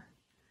future?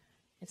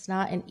 It's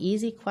not an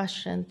easy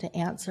question to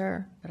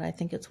answer, but I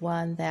think it's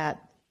one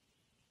that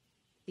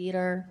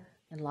theater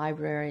and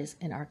libraries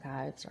and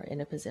archives are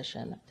in a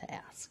position to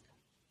ask.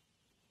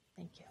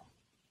 Thank you.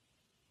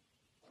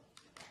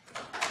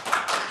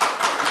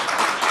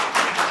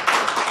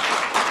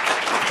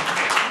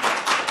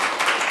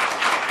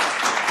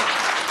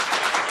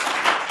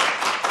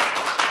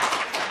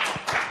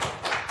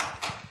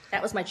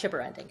 That was my chipper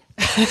ending.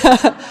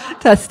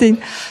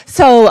 Testing.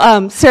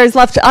 So Sarah's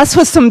left us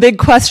with some big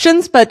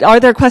questions, but are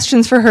there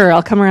questions for her?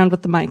 I'll come around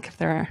with the mic if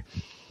there are.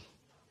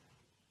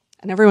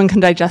 And everyone can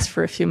digest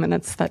for a few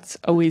minutes. That's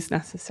always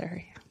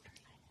necessary.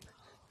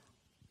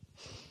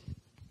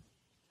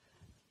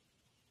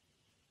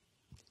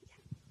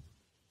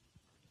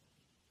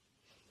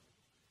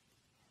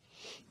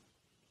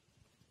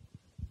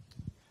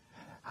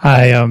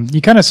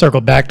 You kind of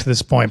circled back to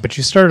this point, but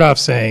you started off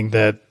saying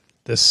that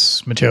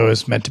this material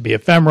is meant to be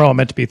ephemeral,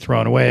 meant to be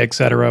thrown away, et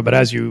cetera. But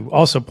as you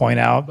also point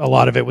out, a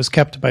lot of it was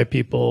kept by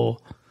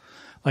people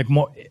like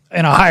more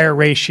in a higher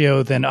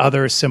ratio than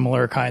other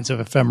similar kinds of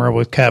ephemera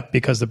were kept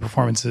because the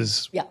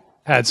performances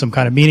had some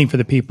kind of meaning for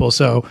the people.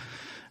 So I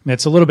mean,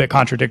 it's a little bit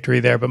contradictory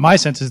there. But my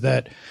sense is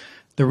that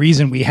the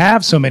reason we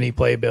have so many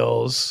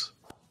playbills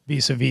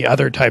vis-a-vis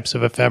other types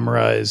of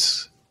ephemera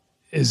is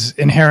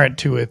inherent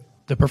to it,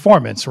 the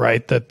performance,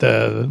 right?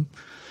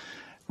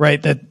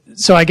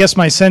 So I guess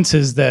my sense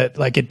is that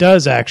like it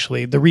does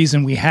actually, the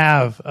reason we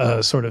have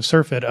a sort of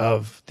surfeit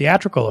of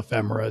theatrical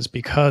ephemera is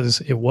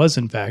because it was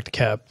in fact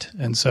kept.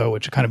 And so,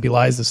 which kind of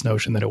belies this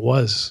notion that it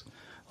was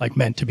like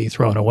meant to be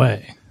thrown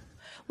away.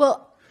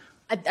 Well,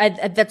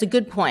 that's a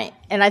good point.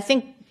 And I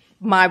think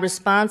my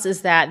response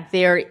is that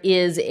there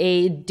is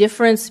a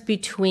difference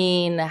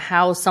between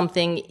how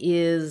something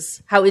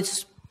is, how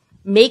its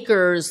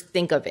makers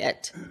think of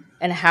it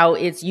and how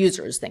its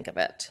users think of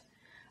it.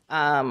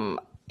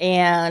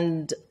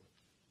 And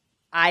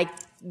I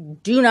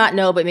do not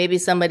know, but maybe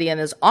somebody in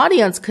this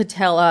audience could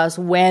tell us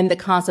when the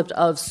concept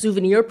of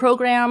souvenir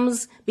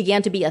programs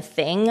began to be a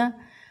thing,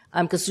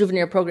 because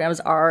souvenir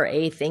programs are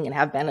a thing and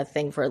have been a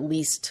thing for at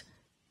least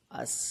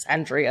a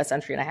century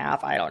and a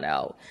half, I don't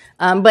know.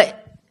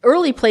 But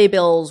early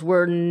playbills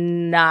were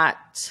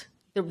not,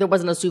 there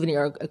wasn't a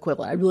souvenir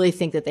equivalent. I really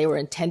think that they were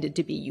intended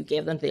to be, you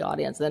gave them to the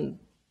audience, then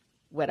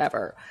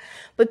whatever.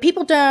 But we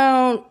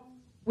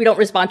don't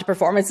respond to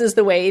performances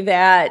the way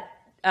that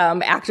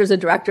actors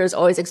and directors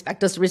always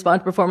expect us to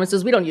respond to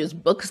performances. We don't use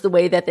books the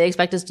way that they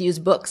expect us to use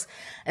books.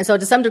 And so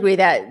to some degree,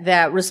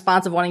 that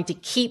response of wanting to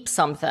keep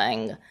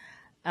something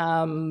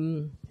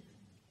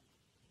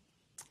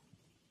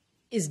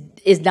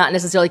is not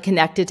necessarily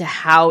connected to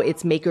how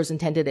its makers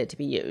intended it to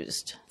be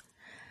used.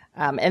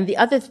 And the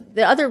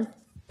other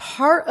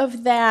part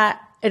of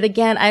that, and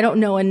again, I don't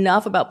know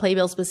enough about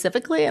Playbill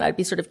specifically, and I'd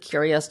be sort of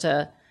curious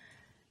to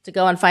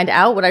go and find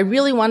out. What I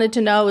really wanted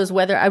to know is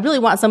whether I really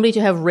want somebody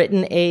to have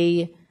written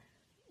a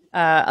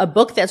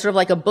book that's sort of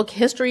like a book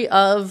history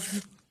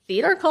of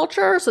theater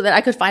culture, so that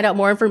I could find out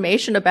more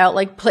information about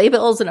like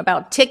playbills and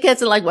about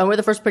tickets and like when were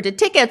the first printed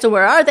tickets and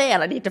where are they,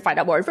 and I need to find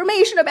out more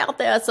information about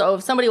this. So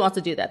if somebody wants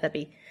to do that,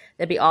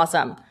 that'd be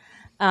awesome.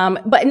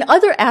 But in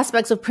other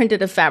aspects of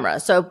printed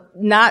ephemera, so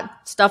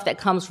not stuff that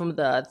comes from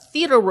the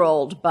theater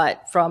world,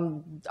 but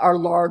from our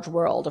large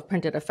world of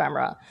printed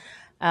ephemera,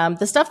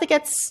 the stuff that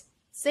gets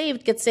saved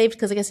because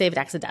it gets saved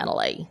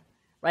accidentally,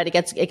 right?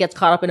 It gets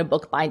caught up in a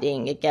book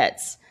binding. It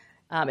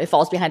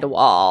falls behind a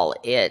wall.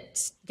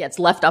 It gets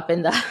left up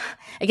in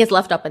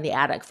the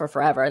attic for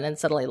forever, and then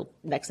suddenly,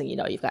 next thing you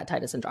know, you've got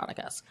Titus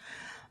Andronicus.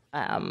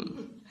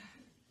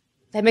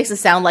 That makes it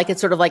sound like it's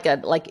sort of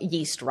like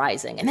yeast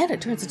rising, and then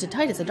it turns into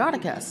Titus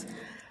Andronicus.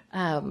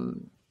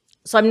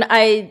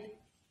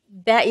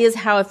 That is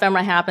how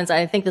ephemera happens.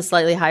 I think the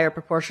slightly higher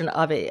proportion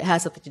of it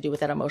has something to do with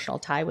that emotional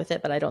tie with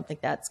it, but I don't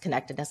think that's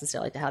connected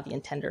necessarily to how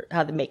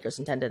the makers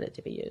intended it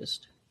to be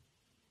used.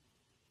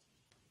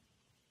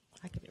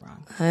 I could be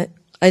wrong.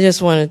 I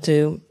just wanted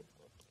to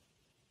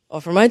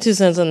offer my 2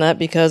 cents on that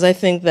because I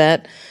think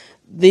that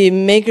the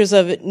makers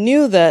of it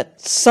knew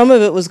that some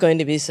of it was going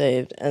to be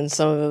saved and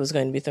some of it was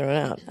going to be thrown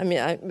out. I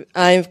mean,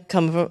 I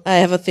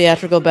have a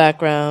theatrical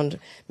background,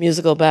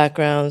 musical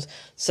background,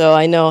 so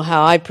I know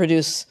how I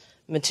produce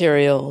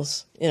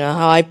materials,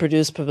 how I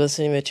produce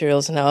publicity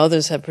materials and how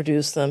others have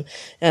produced them.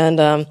 And,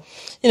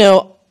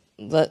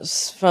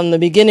 from the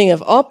beginning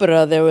of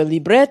opera, there were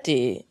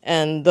libretti,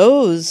 and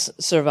those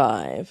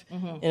survive,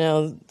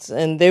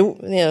 and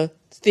they,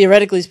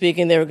 theoretically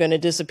speaking, they were going to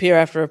disappear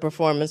after a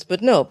performance,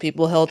 but no,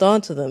 people held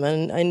on to them.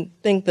 And I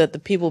think that the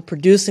people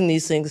producing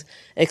these things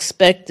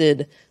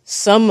expected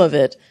some of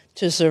it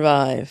to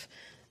survive.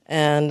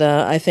 And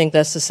I think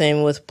that's the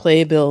same with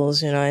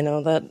playbills. I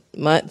know that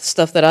my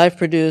stuff that I've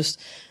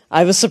produced,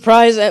 I was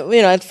surprised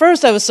at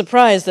first I was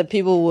surprised that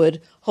people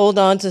would hold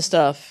on to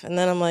stuff. And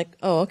then I'm like,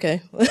 oh,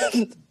 okay.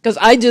 Because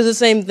I do the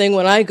same thing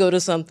when I go to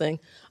something.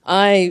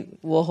 I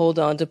will hold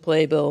on to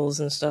playbills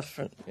and stuff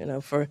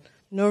for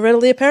no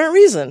readily apparent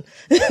reason.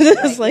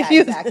 It's right,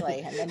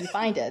 exactly. And then you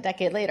find it a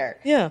decade later.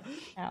 Yeah.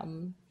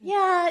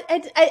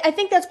 I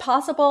think that's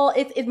possible.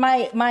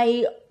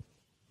 My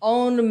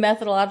own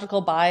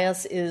methodological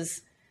bias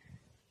is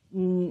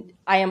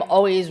I am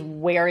always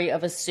wary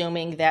of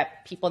assuming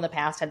that people in the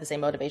past had the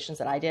same motivations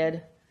that I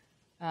did.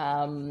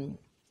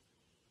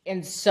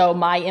 And so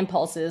my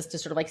impulse is to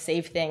sort of like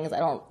save things.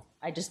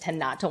 I just tend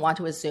not to want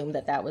to assume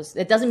that was,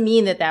 it doesn't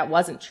mean that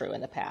wasn't true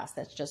in the past.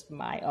 That's just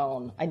my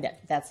own,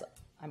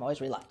 I'm always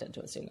reluctant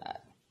to assume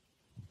that.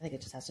 I think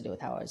it just has to do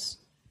with how I was,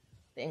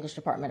 the English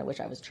department in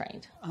which I was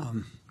trained.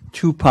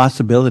 2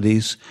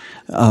 possibilities.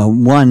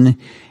 One,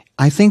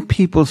 I think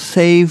people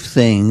save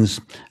things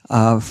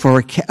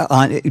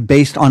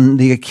based on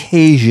the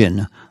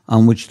occasion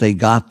on which they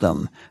got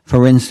them.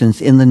 For instance,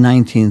 in the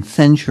 19th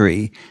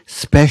century,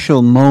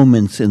 special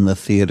moments in the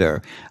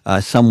theater,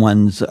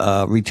 someone's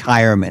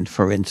retirement,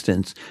 for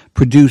instance,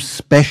 produced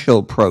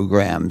special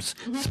programs,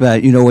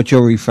 you know what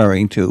you're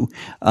referring to,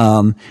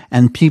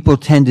 and people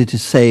tended to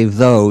save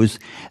those.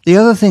 The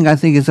other thing I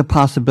think is a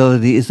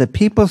possibility is that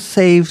people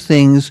save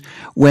things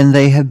when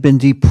they have been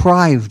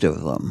deprived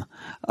of them.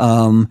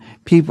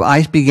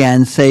 I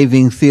began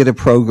saving theater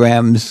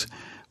programs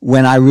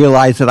when I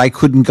realized that I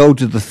couldn't go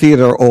to the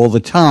theater all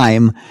the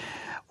time.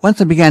 Once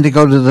I began to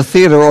go to the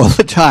theater all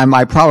the time,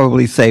 I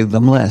probably saved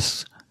them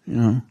less. You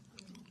know.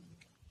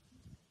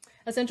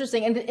 That's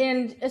interesting,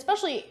 and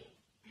especially,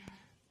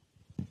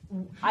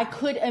 I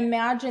could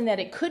imagine that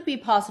it could be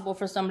possible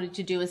for somebody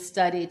to do a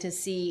study to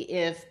see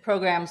if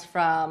programs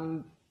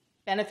from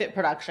benefit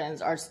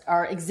productions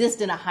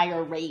exist in a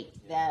higher rate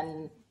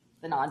than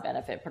the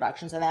non-benefit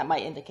productions, and that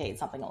might indicate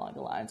something along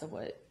the lines of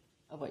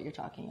what you're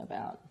talking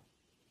about.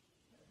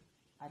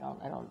 I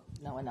don't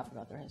know enough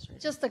about their history.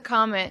 Just a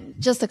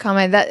comment.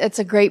 That it's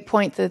a great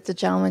point that the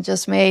gentleman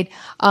just made.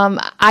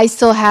 I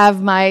still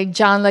have my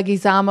John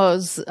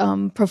Leguizamo's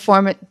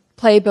performance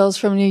playbills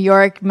from New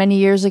York many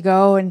years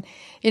ago, and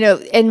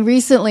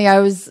recently I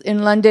was in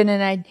London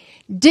and I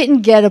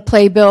didn't get a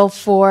playbill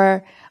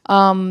for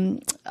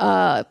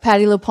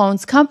Patti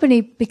LuPone's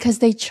company because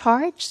they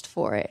charged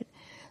for it.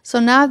 So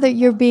now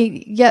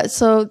that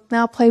so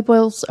now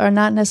playbills are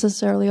not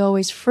necessarily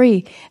always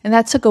free, and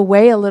that took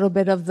away a little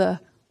bit of the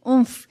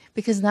oomph,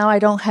 because now I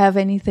don't have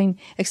anything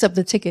except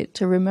the ticket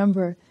to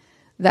remember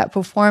that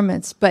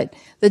performance. But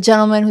the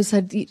gentleman who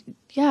said,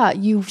 yeah,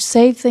 you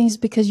save things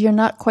because you're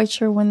not quite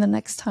sure when the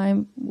next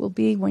time will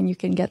be when you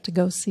can get to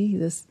go see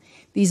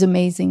these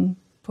amazing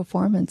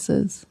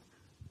performances.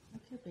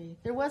 It could be.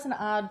 There was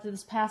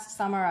this past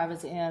summer I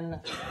was in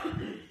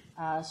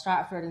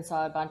Stratford and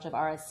saw a bunch of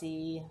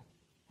RSC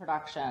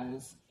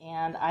productions,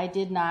 and I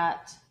didn't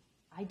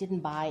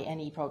buy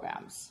any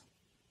programs.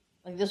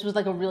 Like, this was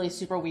like a really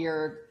super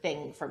weird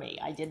thing for me.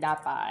 I did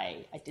not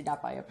buy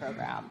a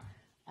program,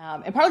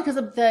 and partly because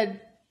of the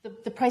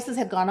prices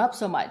had gone up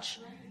so much,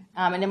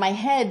 and in my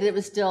head it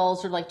was still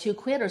sort of like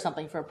 £2 or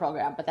something for a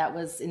program, but that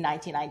was in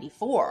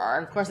 1994.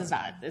 And of course, it's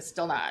not. It's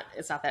still not.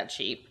 It's not that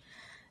cheap,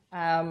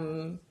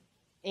 and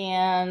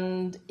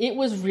it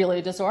was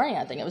really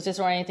disorienting. It was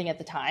disorienting at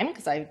the time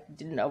because I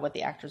didn't know what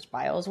the actors'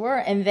 bios were,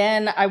 and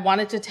then I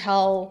wanted to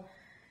tell.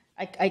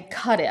 I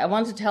cut it. I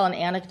wanted to tell an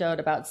anecdote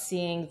about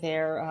seeing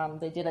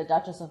they did a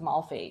Duchess of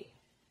Malfi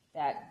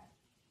that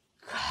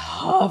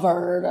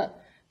covered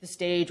the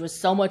stage with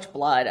so much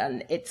blood,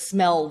 and it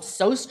smelled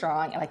so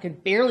strong, and I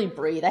could barely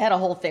breathe. I had a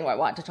whole thing where I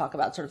wanted to talk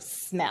about sort of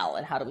smell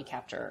and how do we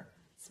capture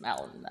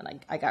smell, and then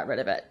I got rid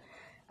of it.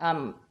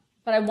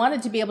 But I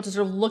wanted to be able to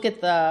sort of look at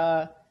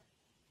the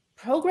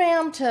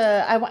program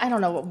I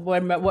don't know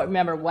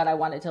remember what I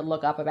wanted to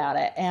look up about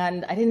it,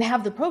 and I didn't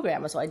have the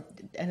program, so I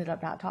ended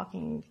up not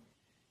talking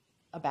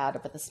about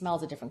it. But the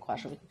smell's a different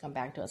question we can come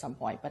back to at some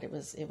point, but it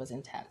was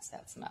intense,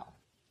 that smell.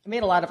 It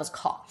made a lot of us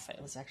cough.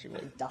 It was actually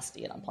really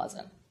dusty and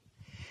unpleasant.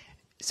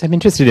 So I'm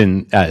interested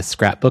in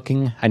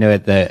scrapbooking. I know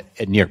at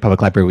New York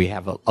Public Library we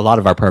have a lot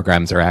of our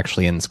programs are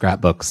actually in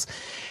scrapbooks,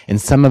 and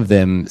some of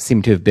them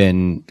seem to have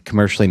been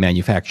commercially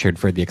manufactured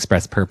for the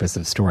express purpose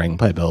of storing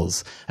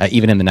playbills,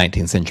 even in the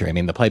 19th century. I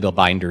mean, the playbill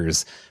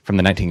binders from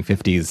the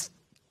 1950s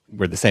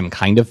were the same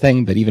kind of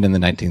thing, but even in the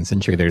 19th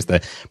century, there's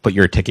the put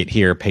your ticket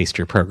here, paste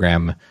your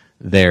program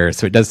there.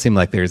 So it does seem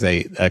like there's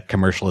a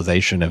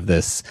commercialization of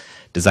this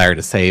desire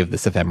to save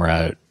this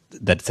ephemera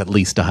that's at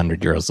least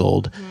 100 years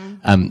old.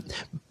 Mm-hmm.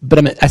 But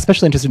I'm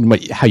especially interested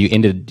in how you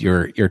ended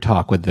your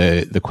talk with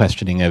the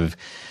questioning of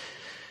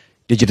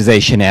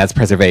digitization as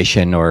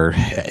preservation, or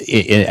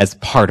as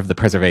part of the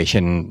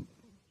preservation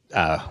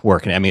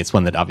work. And I mean, it's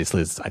one that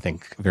obviously is, I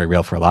think, very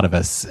real for a lot of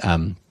us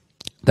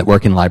that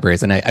work in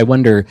libraries. And I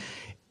wonder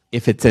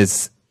if it's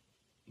as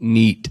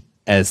neat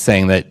as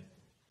saying that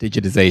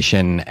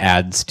digitization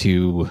adds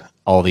to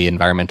all the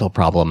environmental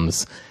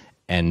problems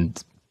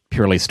and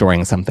purely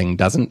storing something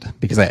doesn't.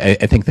 Because I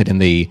think that in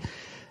the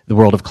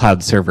world of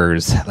cloud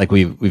servers, like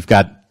we've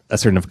got a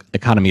certain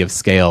economy of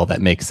scale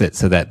that makes it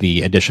so that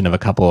the addition of a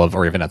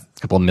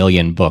couple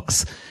million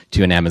books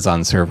to an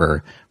Amazon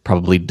server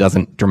probably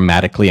doesn't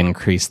dramatically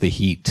increase the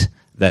heat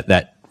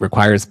that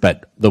requires,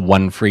 but the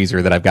one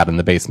freezer that I've got in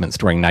the basement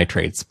storing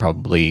nitrates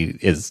probably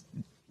is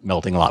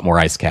melting a lot more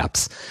ice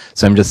caps.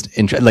 So I'm just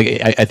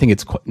I think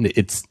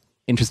it's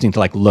interesting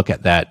to look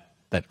at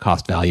that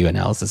cost value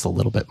analysis a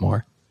little bit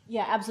more.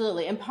 Yeah,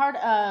 absolutely. And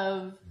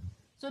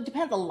so it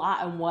depends a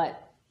lot on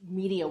what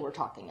media we're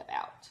talking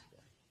about.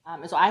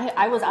 And so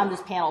I was on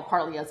this panel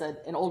partly as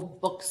an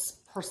old books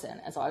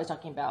person, and so I was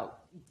talking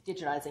about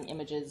digitizing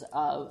images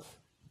of,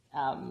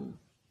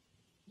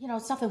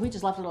 stuff that we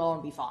just left alone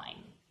and be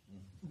fine.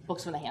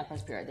 Books from the hand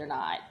press period, they're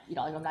not,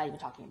 I'm not even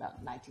talking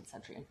about 19th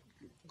century.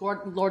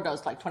 Lord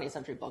knows, 20th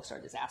century books are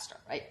a disaster,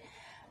 right?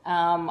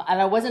 And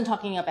I wasn't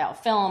talking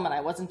about film, and I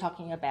wasn't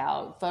talking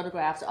about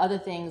photographs, other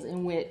things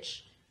in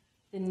which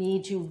the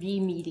need to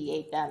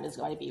remediate them is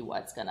going to be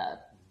what's going to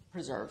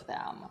preserve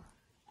them.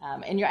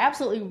 And you're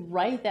absolutely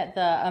right that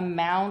the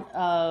amount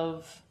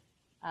of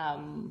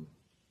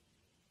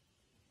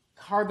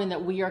carbon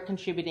that we are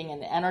contributing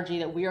and the energy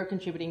that we are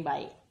contributing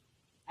by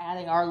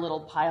adding our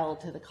little pile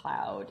to the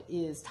cloud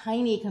is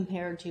tiny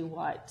compared to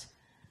what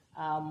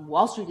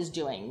Wall Street is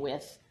doing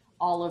with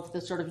all of the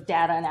sort of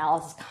data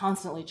analysis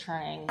constantly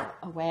churning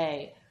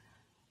away.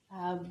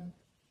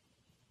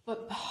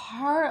 But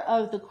part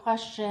of the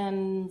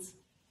questions,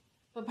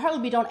 but partly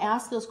we don't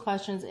ask those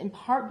questions in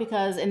part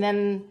because, and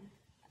then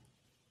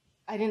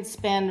I didn't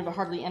spend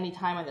hardly any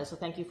time on this, so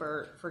thank you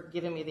for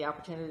giving me the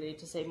opportunity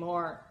to say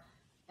more.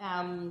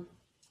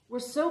 We're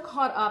so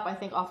caught up, I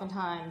think,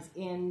 oftentimes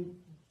in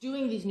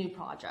doing these new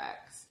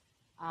projects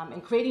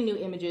and creating new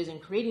images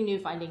and creating new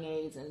finding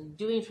aids and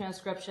doing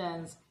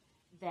transcriptions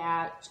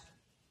that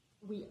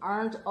we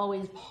aren't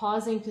always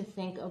pausing to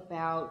think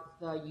about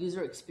the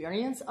user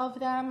experience of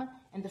them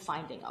and the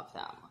finding of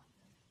them.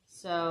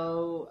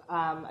 So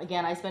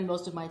again, I spend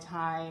most of my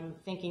time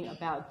thinking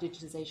about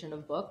digitization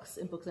of books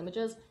and books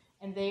images,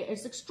 and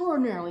it's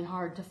extraordinarily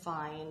hard to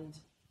find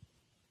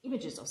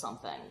images of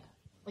something.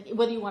 Like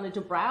whether you wanted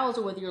to browse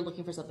or whether you're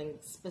looking for something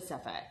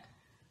specific.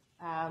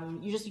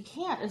 You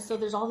can't. And so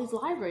there's all these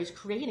libraries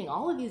creating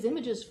all of these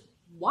images.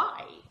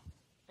 Why?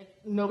 Like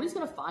nobody's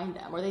going to find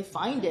them, or they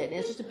find it and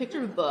it's just a picture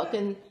of a book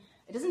and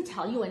it doesn't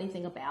tell you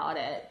anything about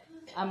it.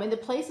 And the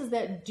places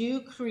that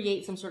do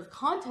create some sort of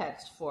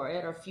context for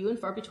it are few and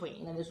far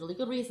between. And there's really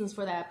good reasons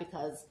for that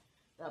because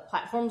the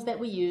platforms that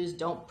we use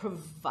don't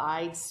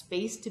provide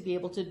space to be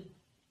able to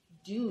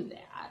do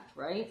that,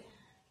 right?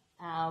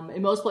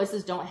 And most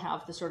places don't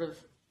have the sort of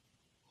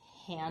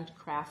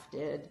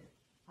handcrafted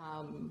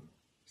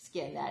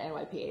skin that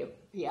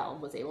NYPL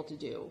was able to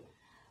do.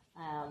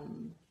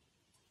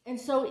 And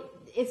so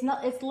it's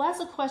less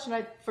a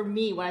question for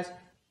me when I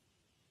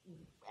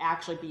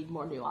actually be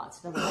more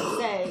nuanced than what I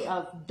say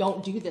of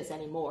don't do this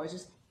anymore. It's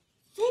just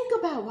think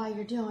about why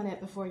you're doing it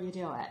before you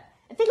do it.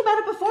 And think about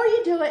it before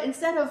you do it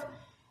instead of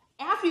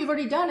after you've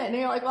already done it and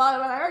you're like, well,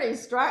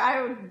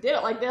 I did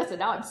it like this and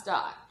now I'm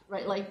stuck,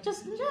 right? Like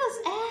just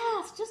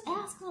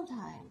ask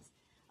sometimes.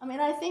 I mean,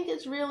 I think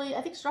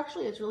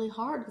structurally it's really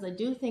hard because I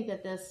do think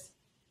that this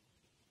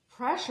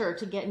pressure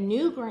to get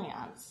new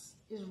grants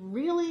is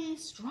really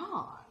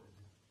strong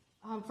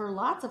for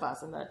lots of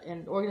us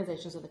in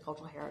organizations of the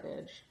cultural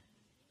heritage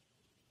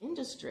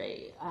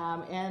industry.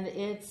 And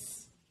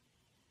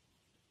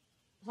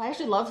I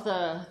actually love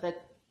the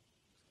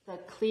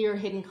Clear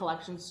Hidden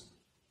Collections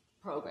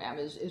program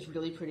is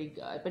really pretty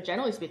good. But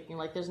generally speaking,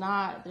 like there's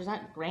not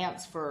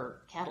grants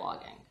for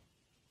cataloging,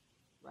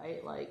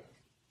 right? Like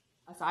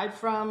aside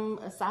from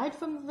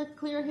the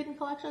Clear Hidden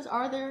Collections,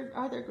 are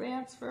there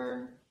grants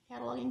for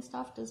cataloging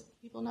stuff? Does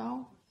people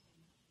know?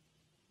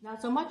 Not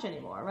so much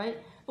anymore, right?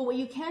 But what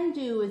you can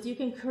do is you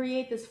can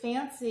create this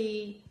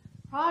fancy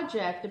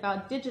project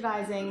about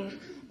digitizing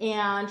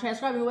and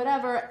transcribing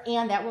whatever,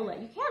 and that will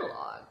let you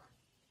catalog.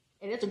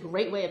 And it's a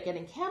great way of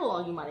getting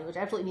cataloging money, which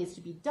absolutely needs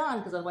to be done,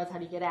 because otherwise how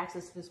do you get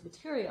access to this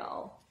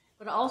material?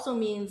 But it also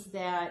means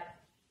that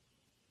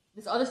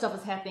this other stuff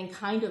is happening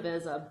kind of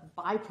as a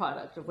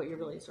byproduct of what your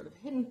really sort of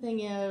hidden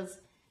thing is.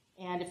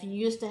 And if you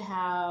used to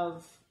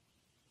have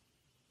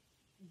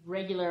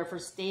regular for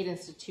state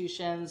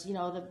institutions,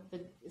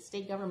 the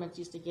state governments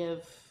used to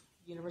give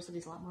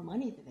universities a lot more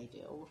money than they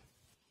do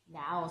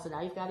now. So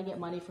now you've got to get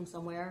money from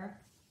somewhere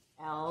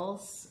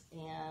else.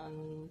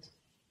 And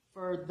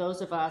for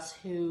those of us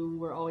who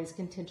were always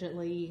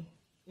contingently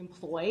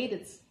employed,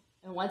 it's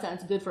in one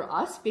sense good for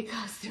us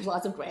because there's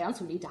lots of grants.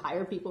 We need to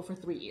hire people for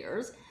 3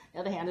 years. On the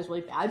other hand, it's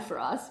really bad for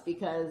us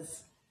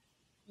because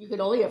you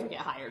could only ever get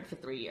hired for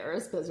 3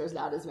 years because there's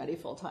not as many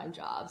full-time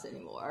jobs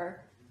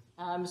anymore.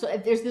 So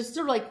there's this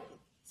sort of like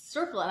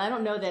circle, and I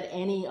don't know that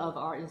any of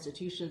our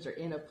institutions are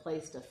in a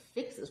place to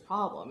fix this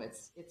problem.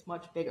 It's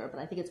much bigger,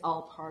 but I think it's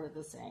all part of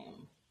the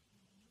same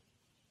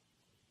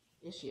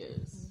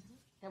issues.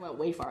 I went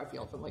way far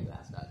afield from what you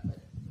asked, Doug. But.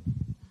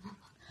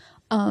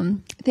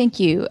 Thank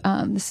you.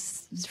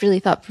 This is really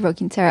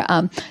thought-provoking,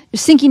 Sarah.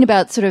 Just thinking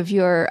about sort of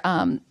your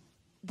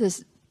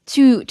this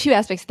two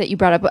aspects that you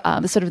brought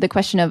up, sort of the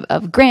question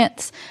of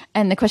grants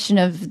and the question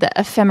of the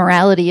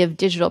ephemerality of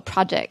digital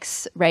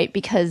projects, right?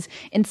 Because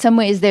in some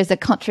ways there's a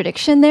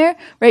contradiction there,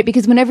 right?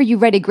 Because whenever you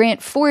write a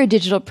grant for a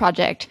digital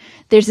project,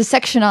 there's a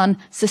section on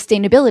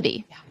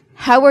sustainability. Yeah.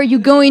 How are you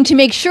going to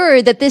make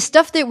sure that this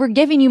stuff that we're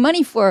giving you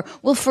money for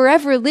will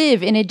forever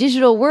live in a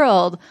digital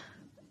world,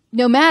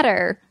 no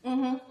matter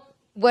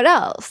what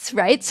else,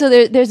 right? So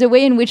there's a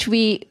way in which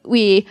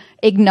we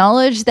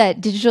acknowledge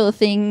that digital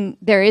thing,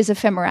 there is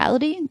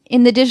ephemerality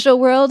in the digital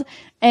world,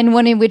 and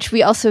one in which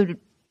we also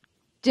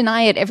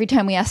deny it every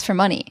time we ask for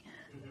money.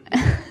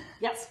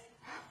 Yes.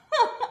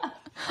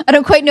 I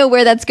don't quite know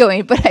where that's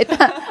going, but I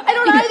don't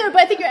either,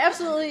 but I think you're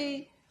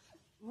absolutely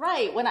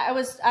right. When I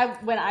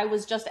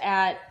was just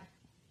at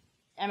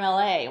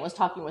MLA and was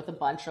talking with a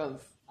bunch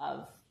of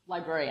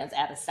librarians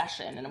at a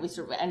session, and we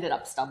sort of ended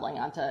up stumbling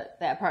onto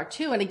that part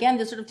too. And again,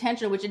 this sort of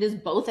tension, which it is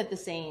both at the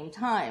same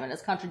time, and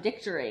it's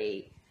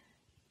contradictory,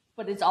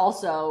 but it's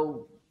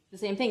also the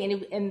same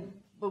thing. And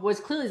but what's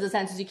clearly the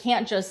sense is you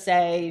can't just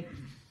say,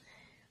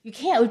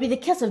 it would be the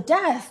kiss of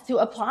death to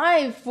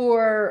apply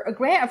for a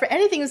grant for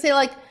anything and say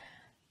like,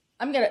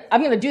 I'm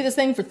gonna do this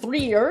thing for 3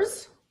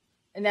 years,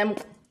 and then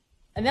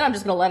I'm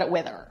just gonna let it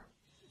wither.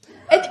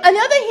 And on the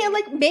other hand,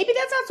 like maybe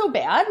that's not so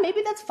bad.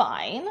 Maybe that's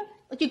fine.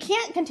 Like you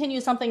can't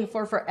continue something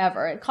for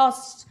forever. It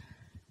costs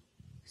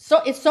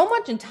it's so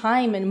much in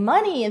time and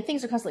money, and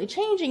things are constantly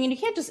changing, and you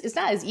can't just. It's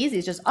not as easy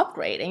as just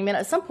upgrading. I mean,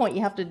 at some point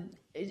you have to.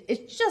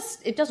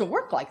 It doesn't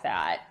work like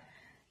that,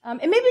 and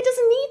maybe it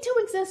doesn't need to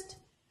exist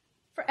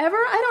forever.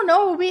 I don't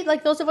know. We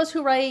like those of us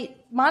who write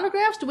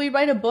monographs. Do we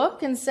write a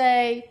book and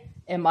say,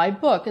 "And my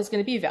book is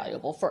going to be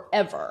valuable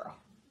forever"?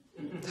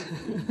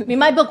 I mean,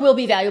 my book will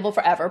be valuable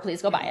forever.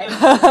 Please go buy it.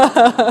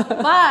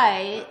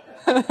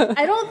 But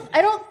I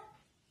don't.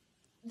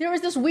 There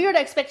was this weird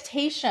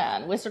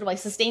expectation with sort of like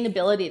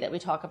sustainability that we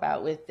talk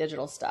about with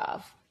digital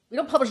stuff. We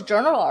don't publish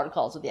journal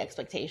articles with the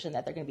expectation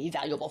that they're going to be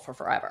valuable for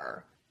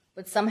forever.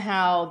 But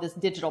somehow this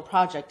digital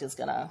project is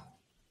going to,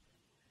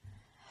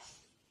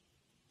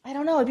 I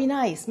don't know, it'd be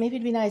nice. Maybe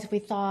it'd be nice if we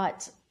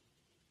thought,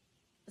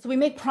 so we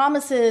make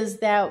promises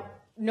that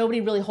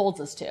nobody really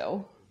holds us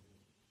to.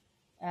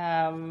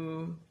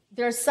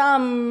 There's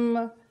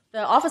the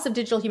Office of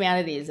Digital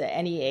Humanities at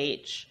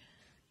NEH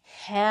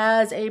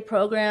has a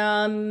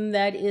program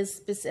that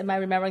is, am I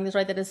remembering this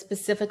right, that is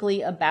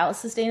specifically about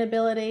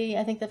sustainability.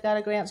 I think they've got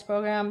a grants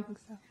program.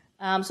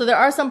 So there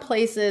are some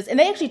places, and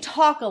they actually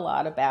talk a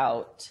lot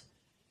about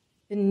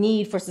the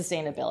need for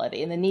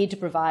sustainability and the need to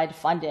provide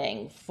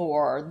funding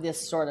for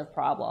this sort of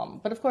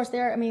problem. But of course,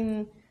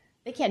 they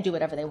can't do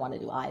whatever they want to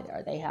do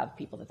either. They have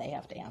people that they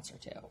have to answer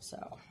to,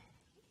 so.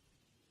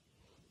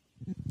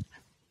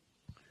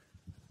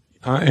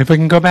 If I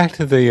can go back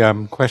to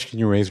the question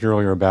you raised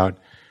earlier about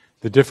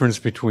the difference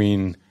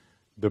between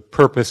the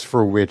purpose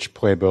for which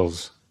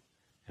playbills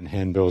and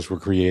handbills were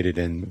created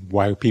and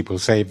why people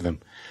saved them.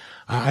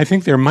 I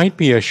think there might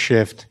be a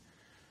shift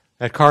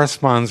that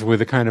corresponds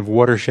with a kind of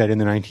watershed in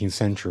the 19th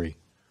century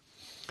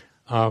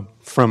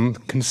from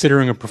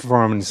considering a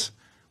performance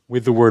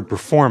with the word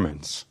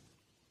performance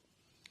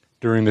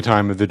during the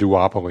time of the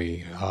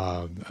duopoly,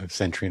 a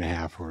century and a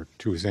half or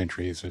 2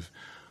 centuries of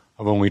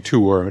only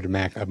 2 or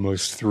at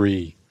most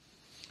 3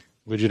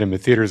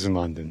 legitimate theaters in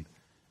London,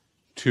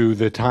 to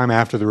the time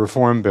after the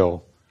Reform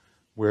Bill,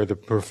 where the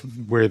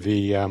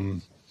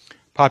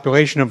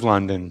population of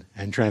London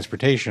and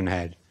transportation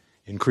had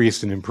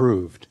increased and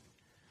improved,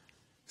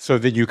 so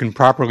that you can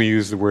properly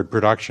use the word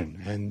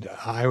production. And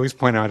I always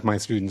point out to my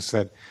students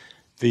that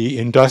the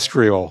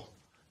industrial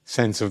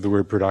sense of the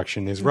word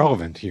production is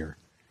relevant here.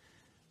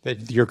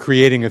 That you're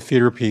creating a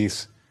theater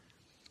piece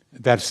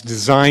that's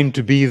designed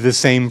to be the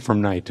same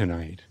from night to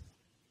night.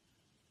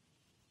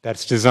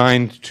 That's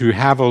designed to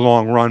have a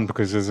long run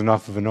because there's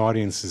enough of an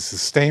audience to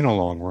sustain a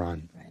long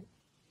run. Right.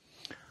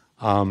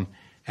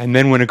 And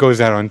then when it goes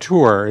out on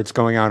tour, it's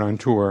going out on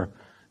tour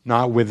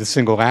not with a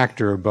single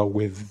actor, but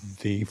with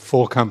the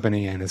full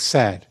company and a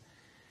set,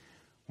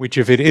 which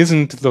if it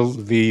isn't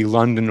the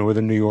London or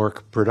the New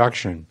York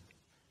production,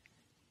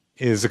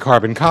 is a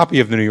carbon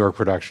copy of the New York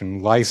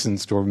production,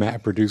 licensed or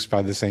produced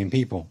by the same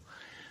people,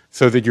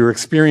 so that your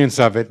experience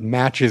of it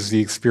matches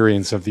the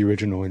experience of the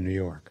original in New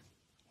York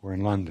or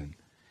in London.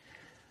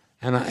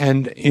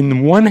 And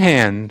in one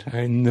hand,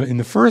 in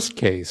the first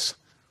case,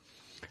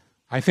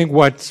 I think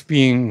what's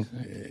being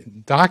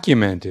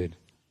documented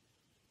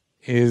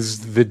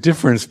is the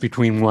difference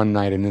between one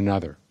night and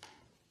another,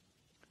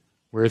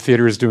 where a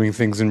theater is doing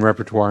things in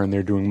repertoire and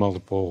they're doing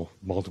multiple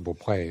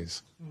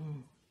plays,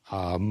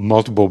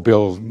 multiple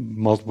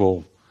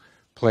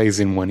plays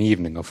in one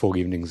evening, a full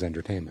evening's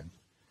entertainment,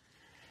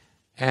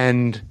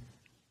 and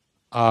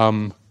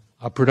a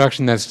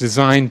production that's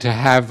designed to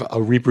have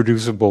a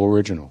reproducible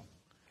original.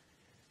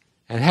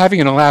 And having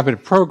an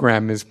elaborate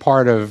program is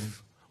part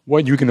of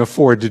what you can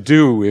afford to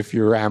do if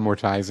you're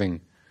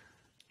amortizing.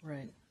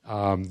 Right.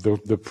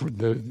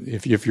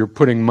 If you're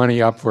putting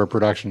money up for a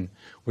production,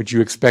 which you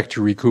expect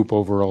to recoup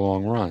over a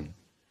long run.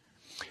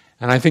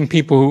 And I think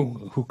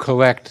people who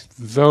collect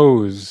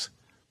those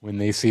when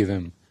they see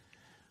them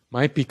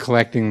might be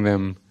collecting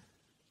them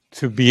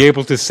to be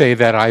able to say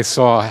that I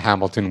saw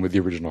Hamilton with the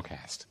original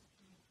cast.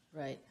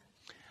 Right.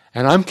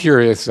 And I'm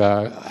curious,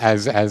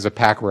 as a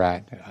pack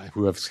rat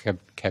who have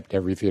kept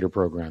every theater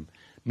program,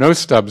 no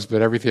stubs,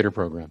 but every theater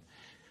program,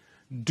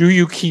 do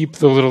you keep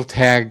the little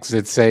tags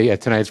that say at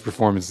tonight's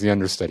performance the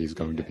understudy is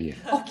going to be in?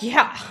 Oh,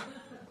 yeah.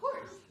 Of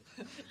course.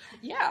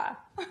 Yeah.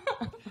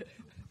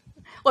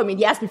 Well, I mean,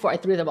 yes, before I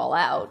threw them all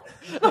out.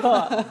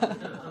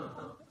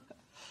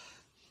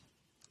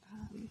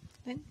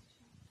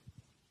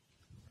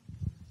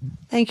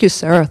 Thank you,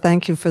 Sarah.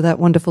 Thank you for that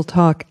wonderful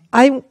talk.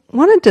 I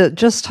wanted to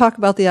just talk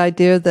about the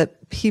idea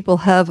that people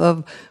have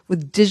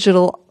with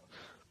digital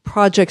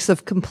projects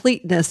of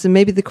completeness and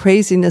maybe the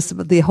craziness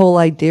of the whole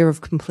idea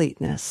of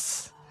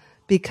completeness.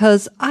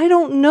 Because I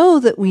don't know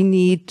that we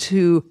need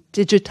to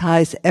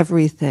digitize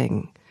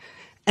everything.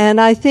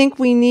 And I think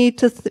we need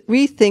to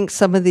rethink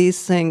some of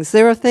these things.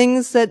 There are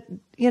things that,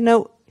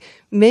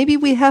 maybe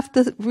we have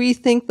to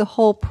rethink the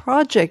whole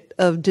project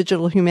of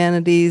digital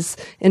humanities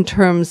in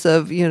terms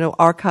of,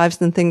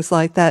 archives and things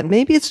like that.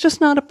 Maybe it's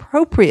just not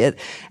appropriate.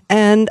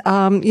 And,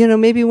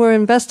 maybe we're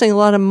investing a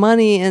lot of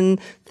money in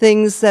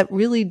things that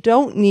really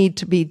don't need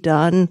to be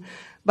done,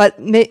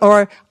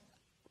 or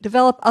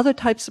develop other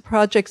types of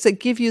projects that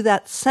give you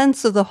that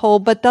sense of the whole,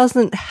 but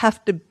doesn't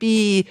have to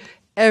be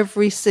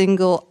every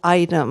single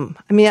item.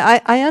 I mean,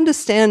 I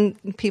understand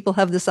people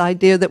have this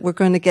idea that we're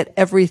going to get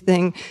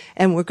everything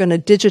and we're going to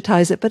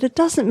digitize it, but it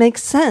doesn't make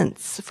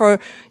sense for,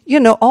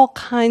 all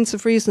kinds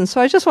of reasons. So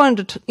I just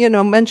wanted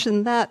to,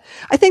 mention that.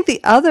 I think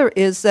the other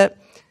is that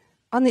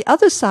on the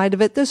other side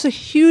of it, there's a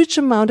huge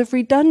amount of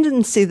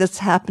redundancy that's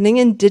happening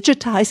in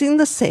digitizing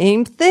the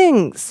same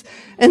things.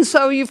 And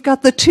so you've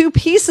got the two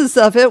pieces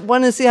of it.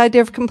 One is the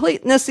idea of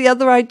completeness, the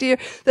other idea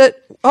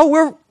that,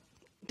 we're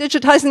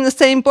digitizing the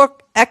same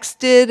book X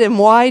did and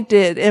Y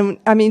did. And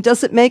I mean,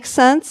 does it make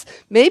sense?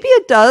 Maybe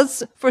it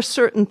does for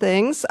certain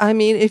things. I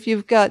mean, if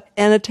you've got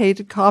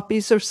annotated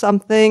copies or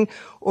something,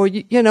 or,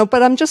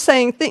 but I'm just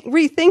saying,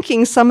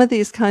 rethinking some of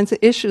these kinds of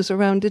issues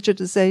around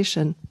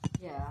digitization.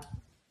 Yeah.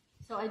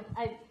 So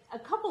a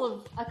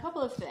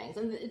couple of things,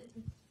 and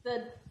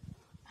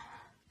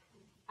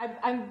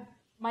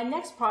my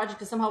next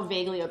project is somehow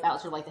vaguely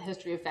about sort of like the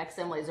history of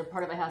facsimiles, or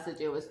part of it has to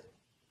do with,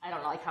 I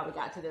don't know, like how we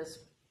got to this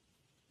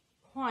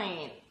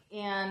point.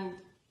 And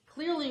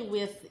clearly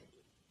with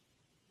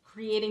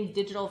creating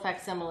digital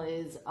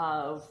facsimiles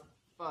of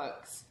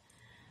books,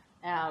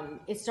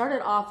 it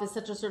started off as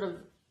such a sort of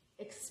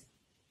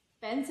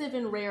expensive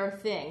and rare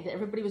thing that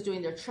everybody was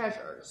doing their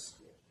treasures,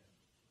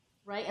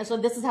 right? And so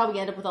this is how we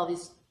end up with all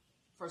these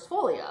first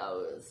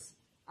folios.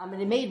 And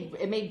it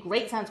made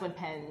great sense when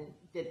Penn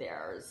did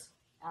theirs.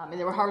 And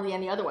there were hardly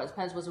any other ones.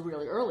 Penn's was a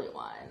really early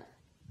one.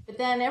 But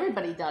then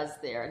everybody does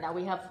there. Now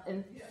we have,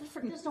 and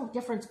there's no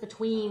difference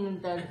between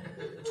the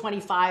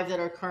 25 that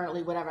are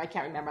currently whatever. I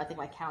can't remember. I think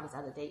my count is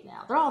out of date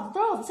now. They're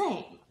all the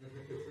same.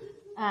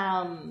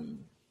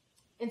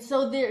 And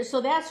so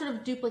that sort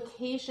of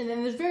duplication,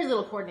 and there's very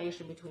little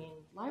coordination between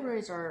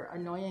libraries are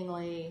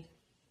annoyingly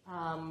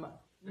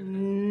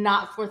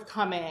not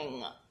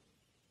forthcoming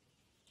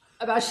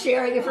about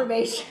sharing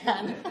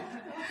information.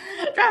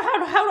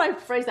 How do I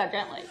phrase that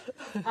gently?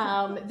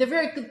 They're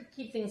very good,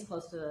 keep things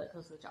close to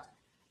the chest.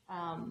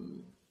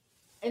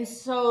 And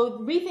so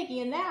rethinking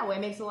in that way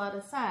makes a lot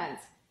of sense.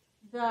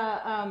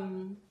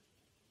 I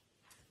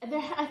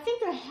think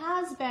there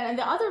has been, and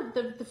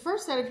the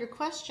first set of your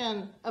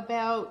question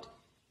about,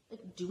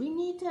 like, do we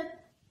need to?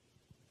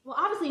 Well,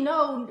 obviously,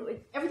 no.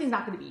 Everything's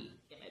not going to be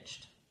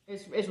imaged.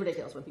 It's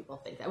ridiculous when people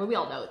think that. I mean, we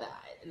all know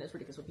that, and it's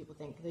ridiculous when people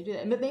think they do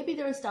that. But maybe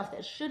there is stuff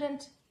that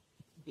shouldn't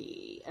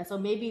be, and so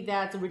maybe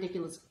that's a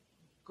ridiculous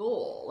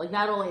goal. Like,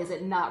 not only is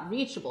it not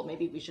reachable,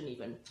 maybe we shouldn't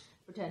even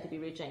pretend to be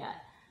reaching it.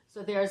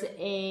 So there's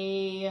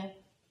a,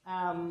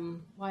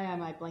 why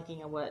am I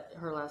blanking on what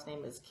her last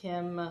name is?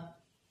 Kim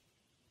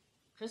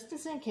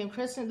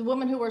Christensen, the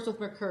woman who works with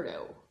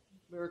Mercado.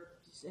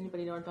 Does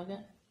anybody know what I'm talking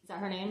about? Is that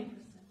her name?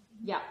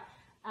 Yeah.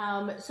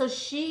 So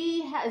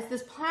she has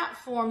this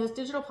platform, this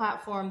digital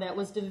platform that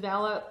was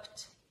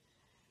developed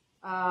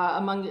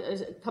among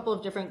a couple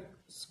of different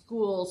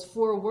schools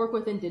for work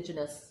with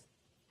indigenous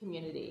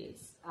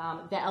communities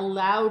that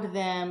allowed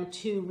them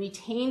to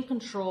retain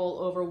control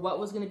over what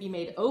was going to be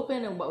made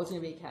open and what was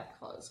going to be kept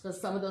closed, because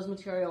some of those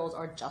materials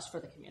are just for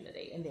the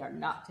community and they are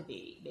not to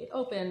be made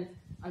open,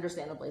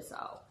 understandably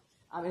so,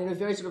 in a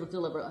very sort of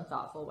deliberate and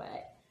thoughtful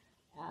way.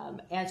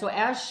 And so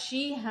as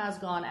she has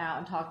gone out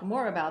and talked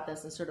more about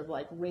this and sort of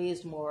like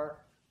raised more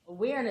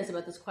awareness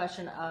about this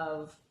question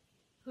of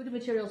who do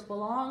materials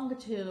belong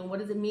to and what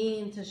does it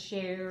mean to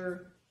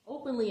share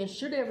openly, and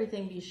should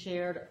everything be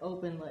shared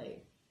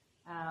openly?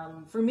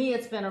 For me,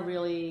 it's been a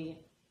really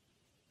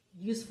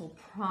useful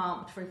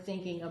prompt for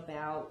thinking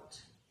about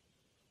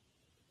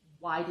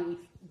why do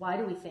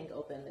we think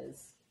open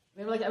is. I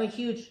mean, like I'm a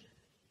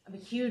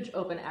huge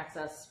open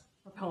access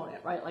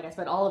proponent, right? Like I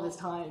spent all of this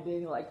time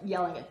being like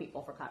yelling at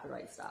people for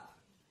copyright stuff,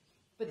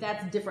 but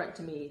that's different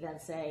to me than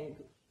saying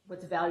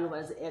what's valuable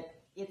is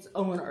its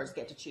owners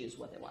get to choose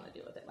what they want to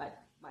do with it.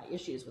 My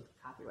issues with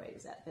copyright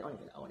is that they don't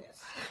even own it.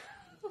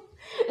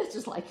 It's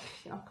just like,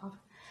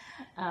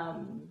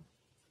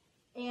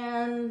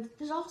 and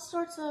there's all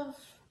sorts of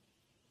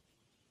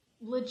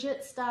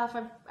legit stuff.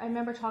 I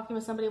remember talking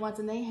with somebody once,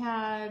 and they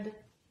had,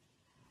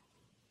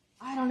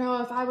 I don't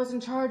know, if I was in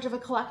charge of a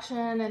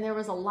collection and there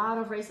was a lot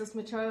of racist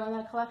material in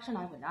that collection,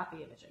 I would not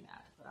be imaging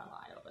that to put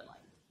online openly.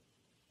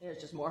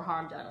 There's just more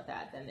harm done with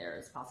that than there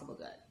is possible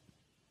good.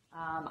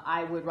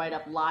 I would write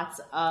up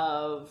lots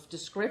of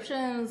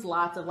descriptions,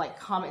 lots of like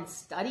come and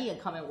study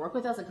and come and work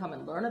with us and come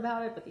and learn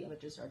about it, but the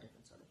images are a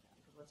different sort of thing,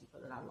 because once you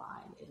put it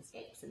online, it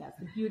escapes, and that's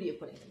the beauty of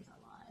putting things online.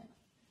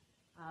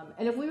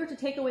 And if we were to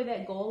take away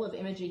that goal of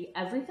imaging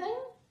everything,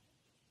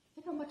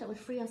 think how much that would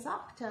free us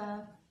up to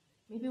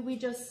maybe we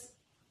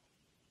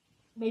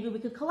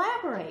could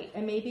collaborate,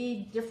 and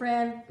maybe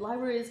different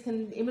libraries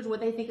can image what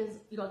they think is,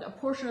 a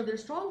portion of their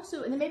strong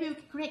suit, and then maybe we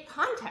could create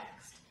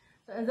context.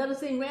 So instead of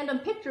seeing random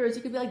pictures,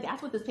 you could be like,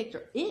 that's what this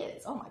picture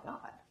is. Oh my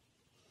God.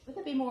 Would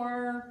that be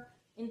more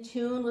in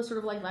tune with sort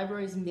of like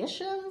libraries'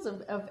 missions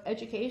of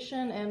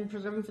education and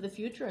preserving for the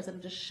future, instead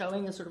of just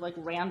showing a sort of like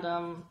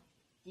random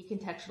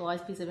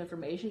decontextualized piece of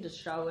information, to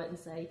show it and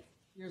say,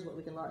 here's what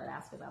we can learn and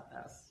ask about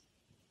this.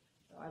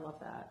 So I love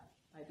that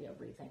idea of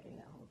rethinking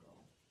that whole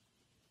goal.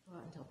 Go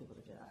out and tell people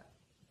to do that.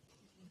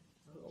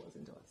 Who will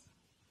listen to us?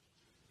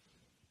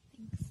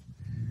 Thanks.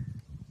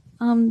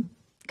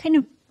 Kind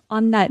of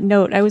on that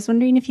note, I was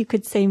wondering if you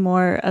could say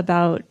more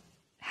about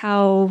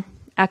how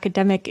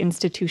academic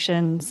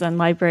institutions and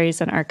libraries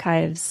and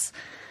archives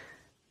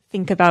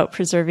think about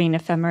preserving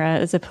ephemera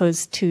as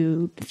opposed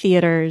to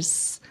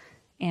theaters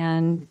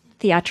and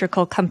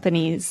theatrical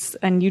companies.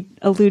 And you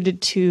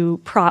alluded to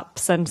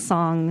props and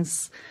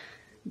songs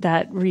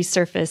that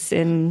resurface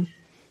in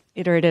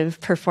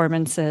iterative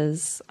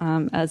performances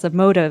as a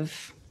mode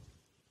of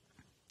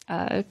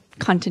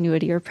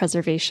continuity or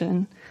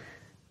preservation.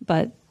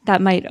 But that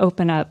might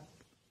open up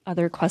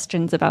other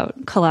questions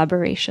about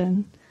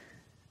collaboration.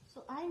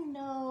 So I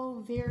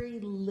know very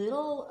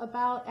little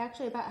about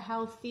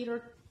how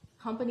theater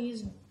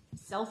companies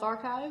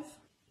self-archive.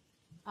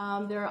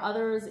 There are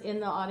others in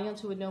the audience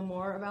who would know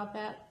more about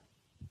that.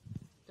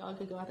 Doug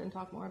could go out there and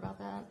talk more about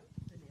that.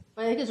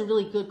 But I think it's a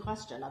really good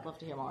question. I'd love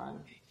to hear more on.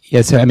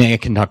 Yeah, so I mean, I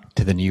can talk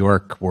to the New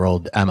York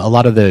world. A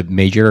lot of the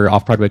major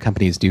off-Broadway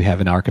companies do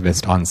have an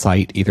archivist on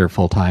site, either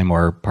full-time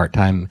or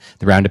part-time.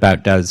 The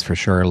Roundabout does, for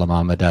sure. La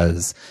Mama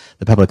does.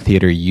 The Public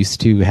Theater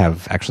used to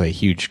have actually a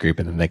huge group,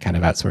 and then they kind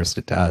of outsourced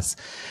it to us.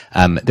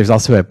 There's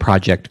also a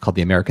project called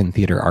the American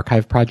Theater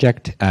Archive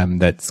Project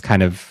that's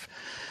kind of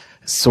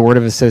sort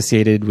of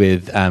associated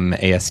with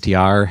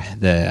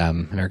ASTR, the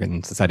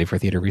American Society for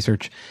Theater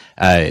Research,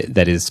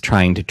 that is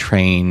trying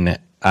to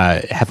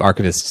have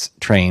archivists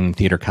train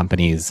theater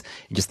companies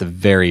in just the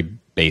very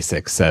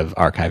basics of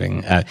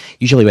archiving.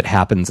 Usually what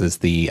happens is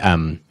the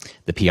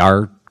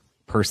PR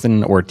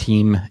person or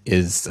team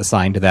is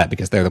assigned to that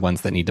because they're the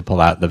ones that need to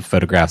pull out the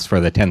photographs for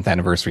the 10th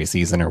anniversary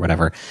season or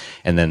whatever,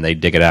 and then they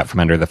dig it out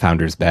from under the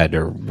founder's bed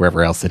or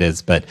wherever else it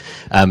is. But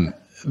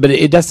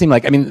it does seem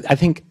like, I mean, I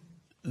think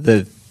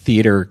the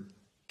theater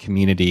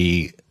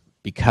community,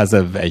 because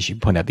of, as you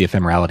point out, the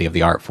ephemerality of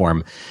the art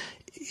form,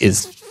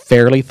 is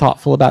fairly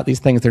thoughtful about these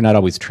things. They're not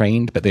always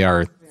trained, but they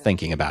are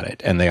thinking about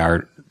it. And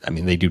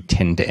they do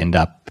tend to end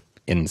up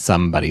in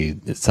some part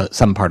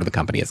of the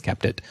company has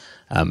kept it,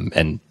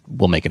 and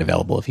will make it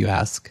available if you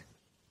ask.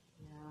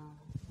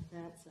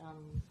 Yeah, that's,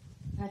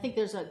 I think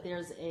there's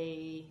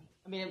a,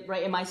 I mean,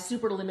 right, in my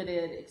super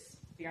limited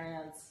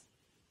experience,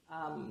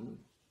 from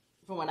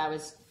when I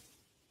was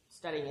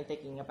studying and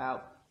thinking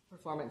about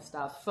performance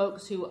stuff,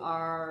 folks who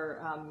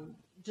are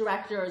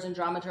directors and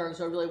dramaturgs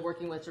who are really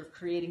working with sort of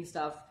creating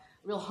stuff,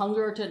 real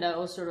hunger to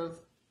know sort of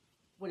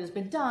what has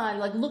been done,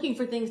 like looking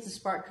for things to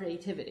spark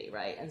creativity,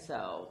 right? And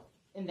so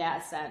in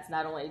that sense,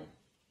 not only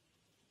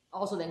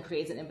also then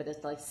creates an impetus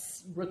to like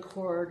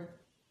record.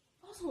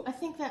 Also, I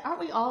think that, aren't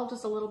we all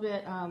just a little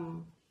bit, I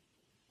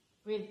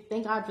mean,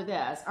 thank God for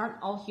this, aren't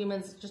all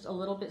humans just a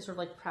little bit sort of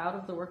like proud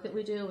of the work that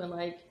we do, and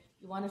like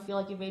you want to feel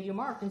like you've made your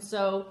mark? And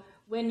so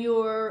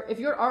if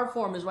your art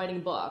form is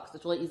writing books,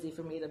 it's really easy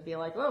for me to be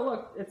like, oh,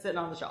 look, it's sitting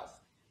on the shelf.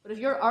 But if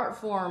your art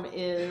form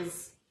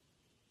is,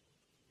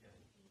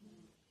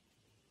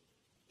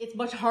 it's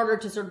much harder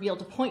to sort of be able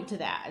to point to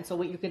that. And so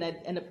what you're going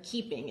to end up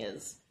keeping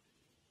is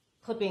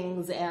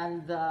clippings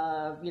and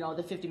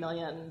the 50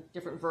 million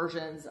different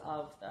versions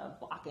of the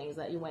blockings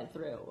that you went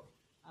through,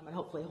 and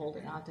hopefully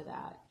holding on to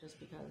that, just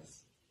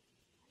because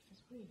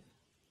it's brief.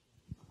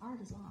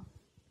 Art is long.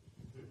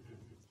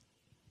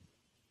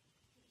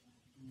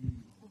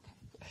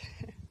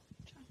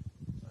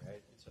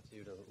 It's up to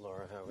you,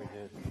 Laura, how we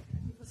do.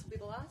 This will be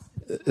the last.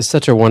 It's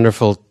such a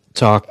wonderful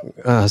talk,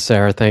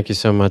 Sarah. Thank you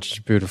so much. It's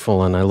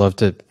beautiful, and I love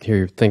to hear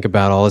you think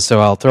about all this. So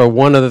I'll throw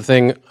one other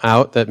thing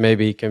out that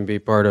maybe can be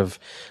part of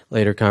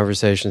later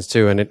conversations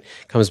too, and it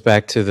comes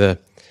back to the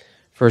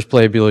first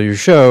playbill you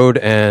showed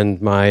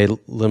and my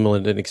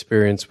limited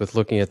experience with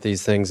looking at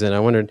these things. And I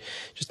wondered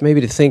just maybe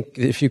to think,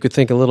 if you could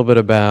think a little bit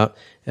about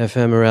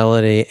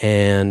ephemerality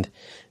and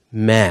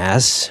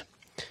mass.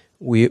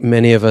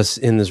 Many of us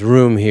in this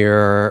room here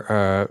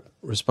are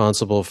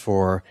responsible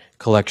for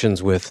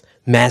collections with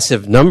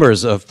massive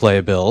numbers of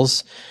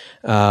playbills,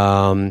 in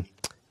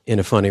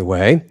a funny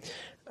way.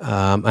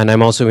 And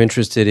I'm also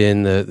interested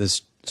in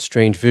this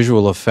strange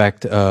visual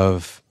effect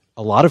of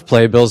a lot of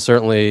playbills,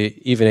 certainly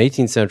even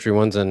 18th century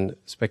ones and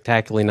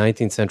spectacularly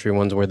 19th century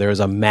ones, where there's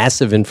a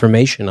massive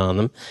information on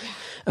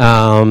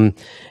them.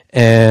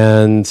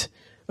 And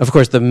of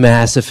course, the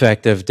mass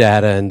effect of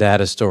data and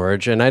data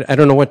storage. And I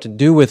don't know what to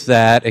do with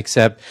that,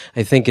 except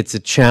I think it's a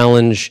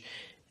challenge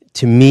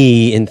to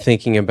me in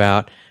thinking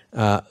about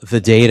the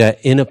data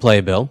in a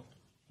playbill.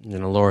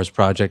 Laura's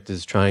project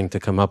is trying to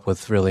come up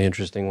with really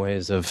interesting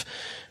ways of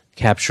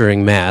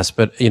capturing mass,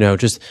 but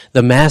just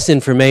the mass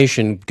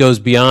information goes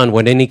beyond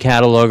what any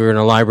cataloger in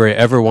a library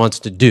ever wants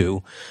to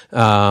do,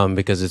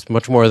 because it's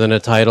much more than a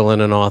title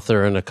and an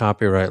author and a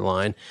copyright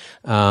line,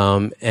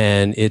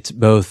 and it's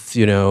both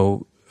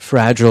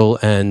fragile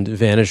and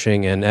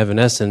vanishing and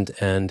evanescent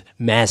and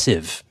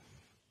massive.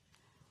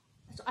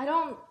 I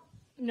don't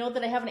know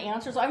that I have an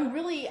answer, so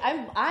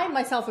I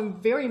myself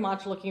am very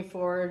much looking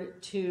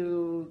forward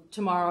to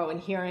tomorrow and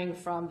hearing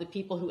from the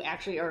people who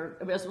actually are,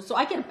 so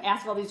I can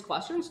ask all these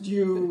questions. Do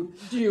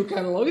you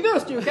catalog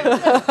this? Do you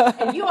catalog this?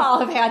 And you all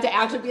have had to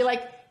actually be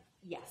like,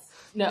 yes,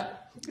 no,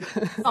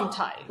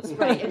 sometimes,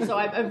 right? And so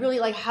I'm really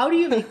like, how do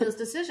you make those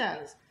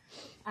decisions?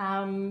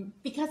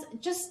 Because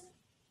just,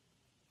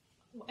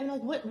 I mean,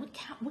 like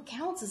what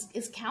counts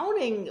is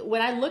counting.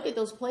 When I look at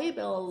those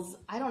playbills,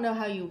 I don't know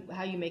how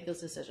you make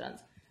those decisions.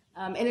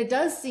 And it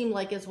does seem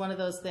like it's one of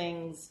those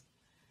things.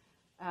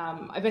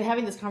 I've been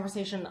having this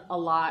conversation a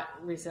lot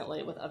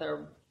recently with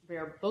other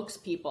rare books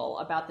people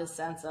about this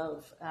sense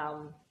of,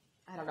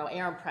 I don't know,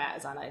 Aaron Pratt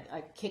is on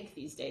a kick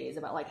these days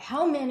about like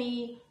how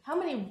many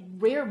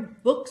rare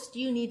books do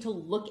you need to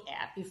look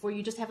at before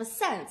you just have a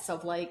sense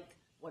of like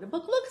what a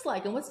book looks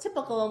like and what's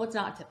typical and what's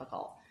not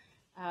typical.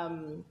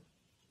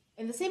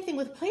 And the same thing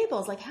with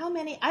playbills, like how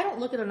many, I don't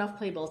look at enough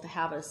playbills to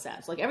have a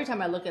sense. Like every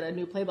time I look at a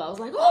new playbill, I was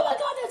like, oh my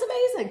God, that's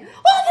amazing.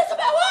 Oh, that's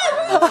about what?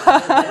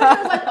 And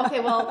I was like, okay,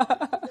 well,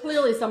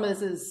 clearly some of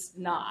this is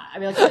not. I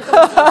mean, like, it's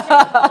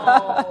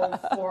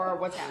for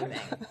what's happening.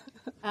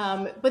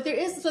 But there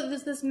is, so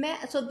there's this,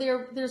 so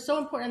they're so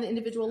important on the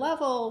individual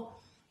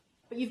level,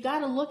 but you've got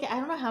to look at, I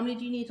don't know, how many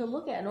do you need to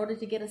look at in order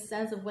to get a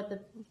sense of what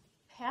the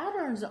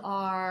patterns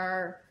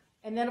are.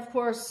 And then, of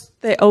course,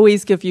 they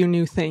always give you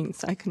new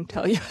things, I can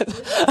tell you.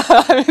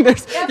 I mean,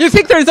 you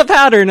think there's a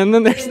pattern, and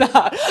then there's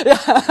not.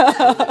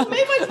 Well,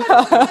 maybe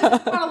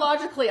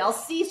chronologically, I'll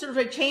see sort of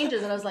like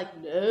changes, and I was like,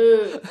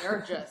 no,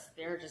 they're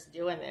just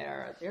doing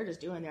their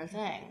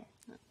thing.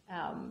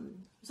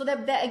 So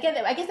that again,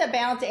 I guess that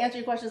balance, to answer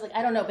your question, is like,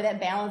 I don't know, but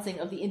that balancing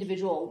of the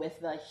individual with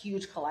the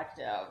huge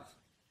collective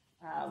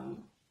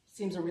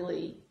seems a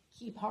really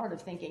key part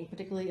of thinking,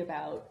 particularly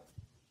about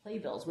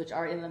playbills, which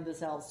are in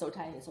themselves so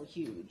tiny and so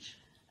huge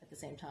at the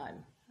same time.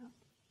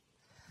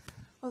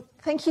 Well,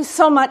 thank you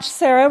so much,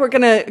 Sarah. We're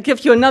going to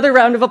give you another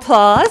round of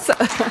applause.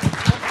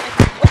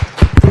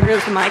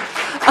 Here's the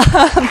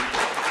mic.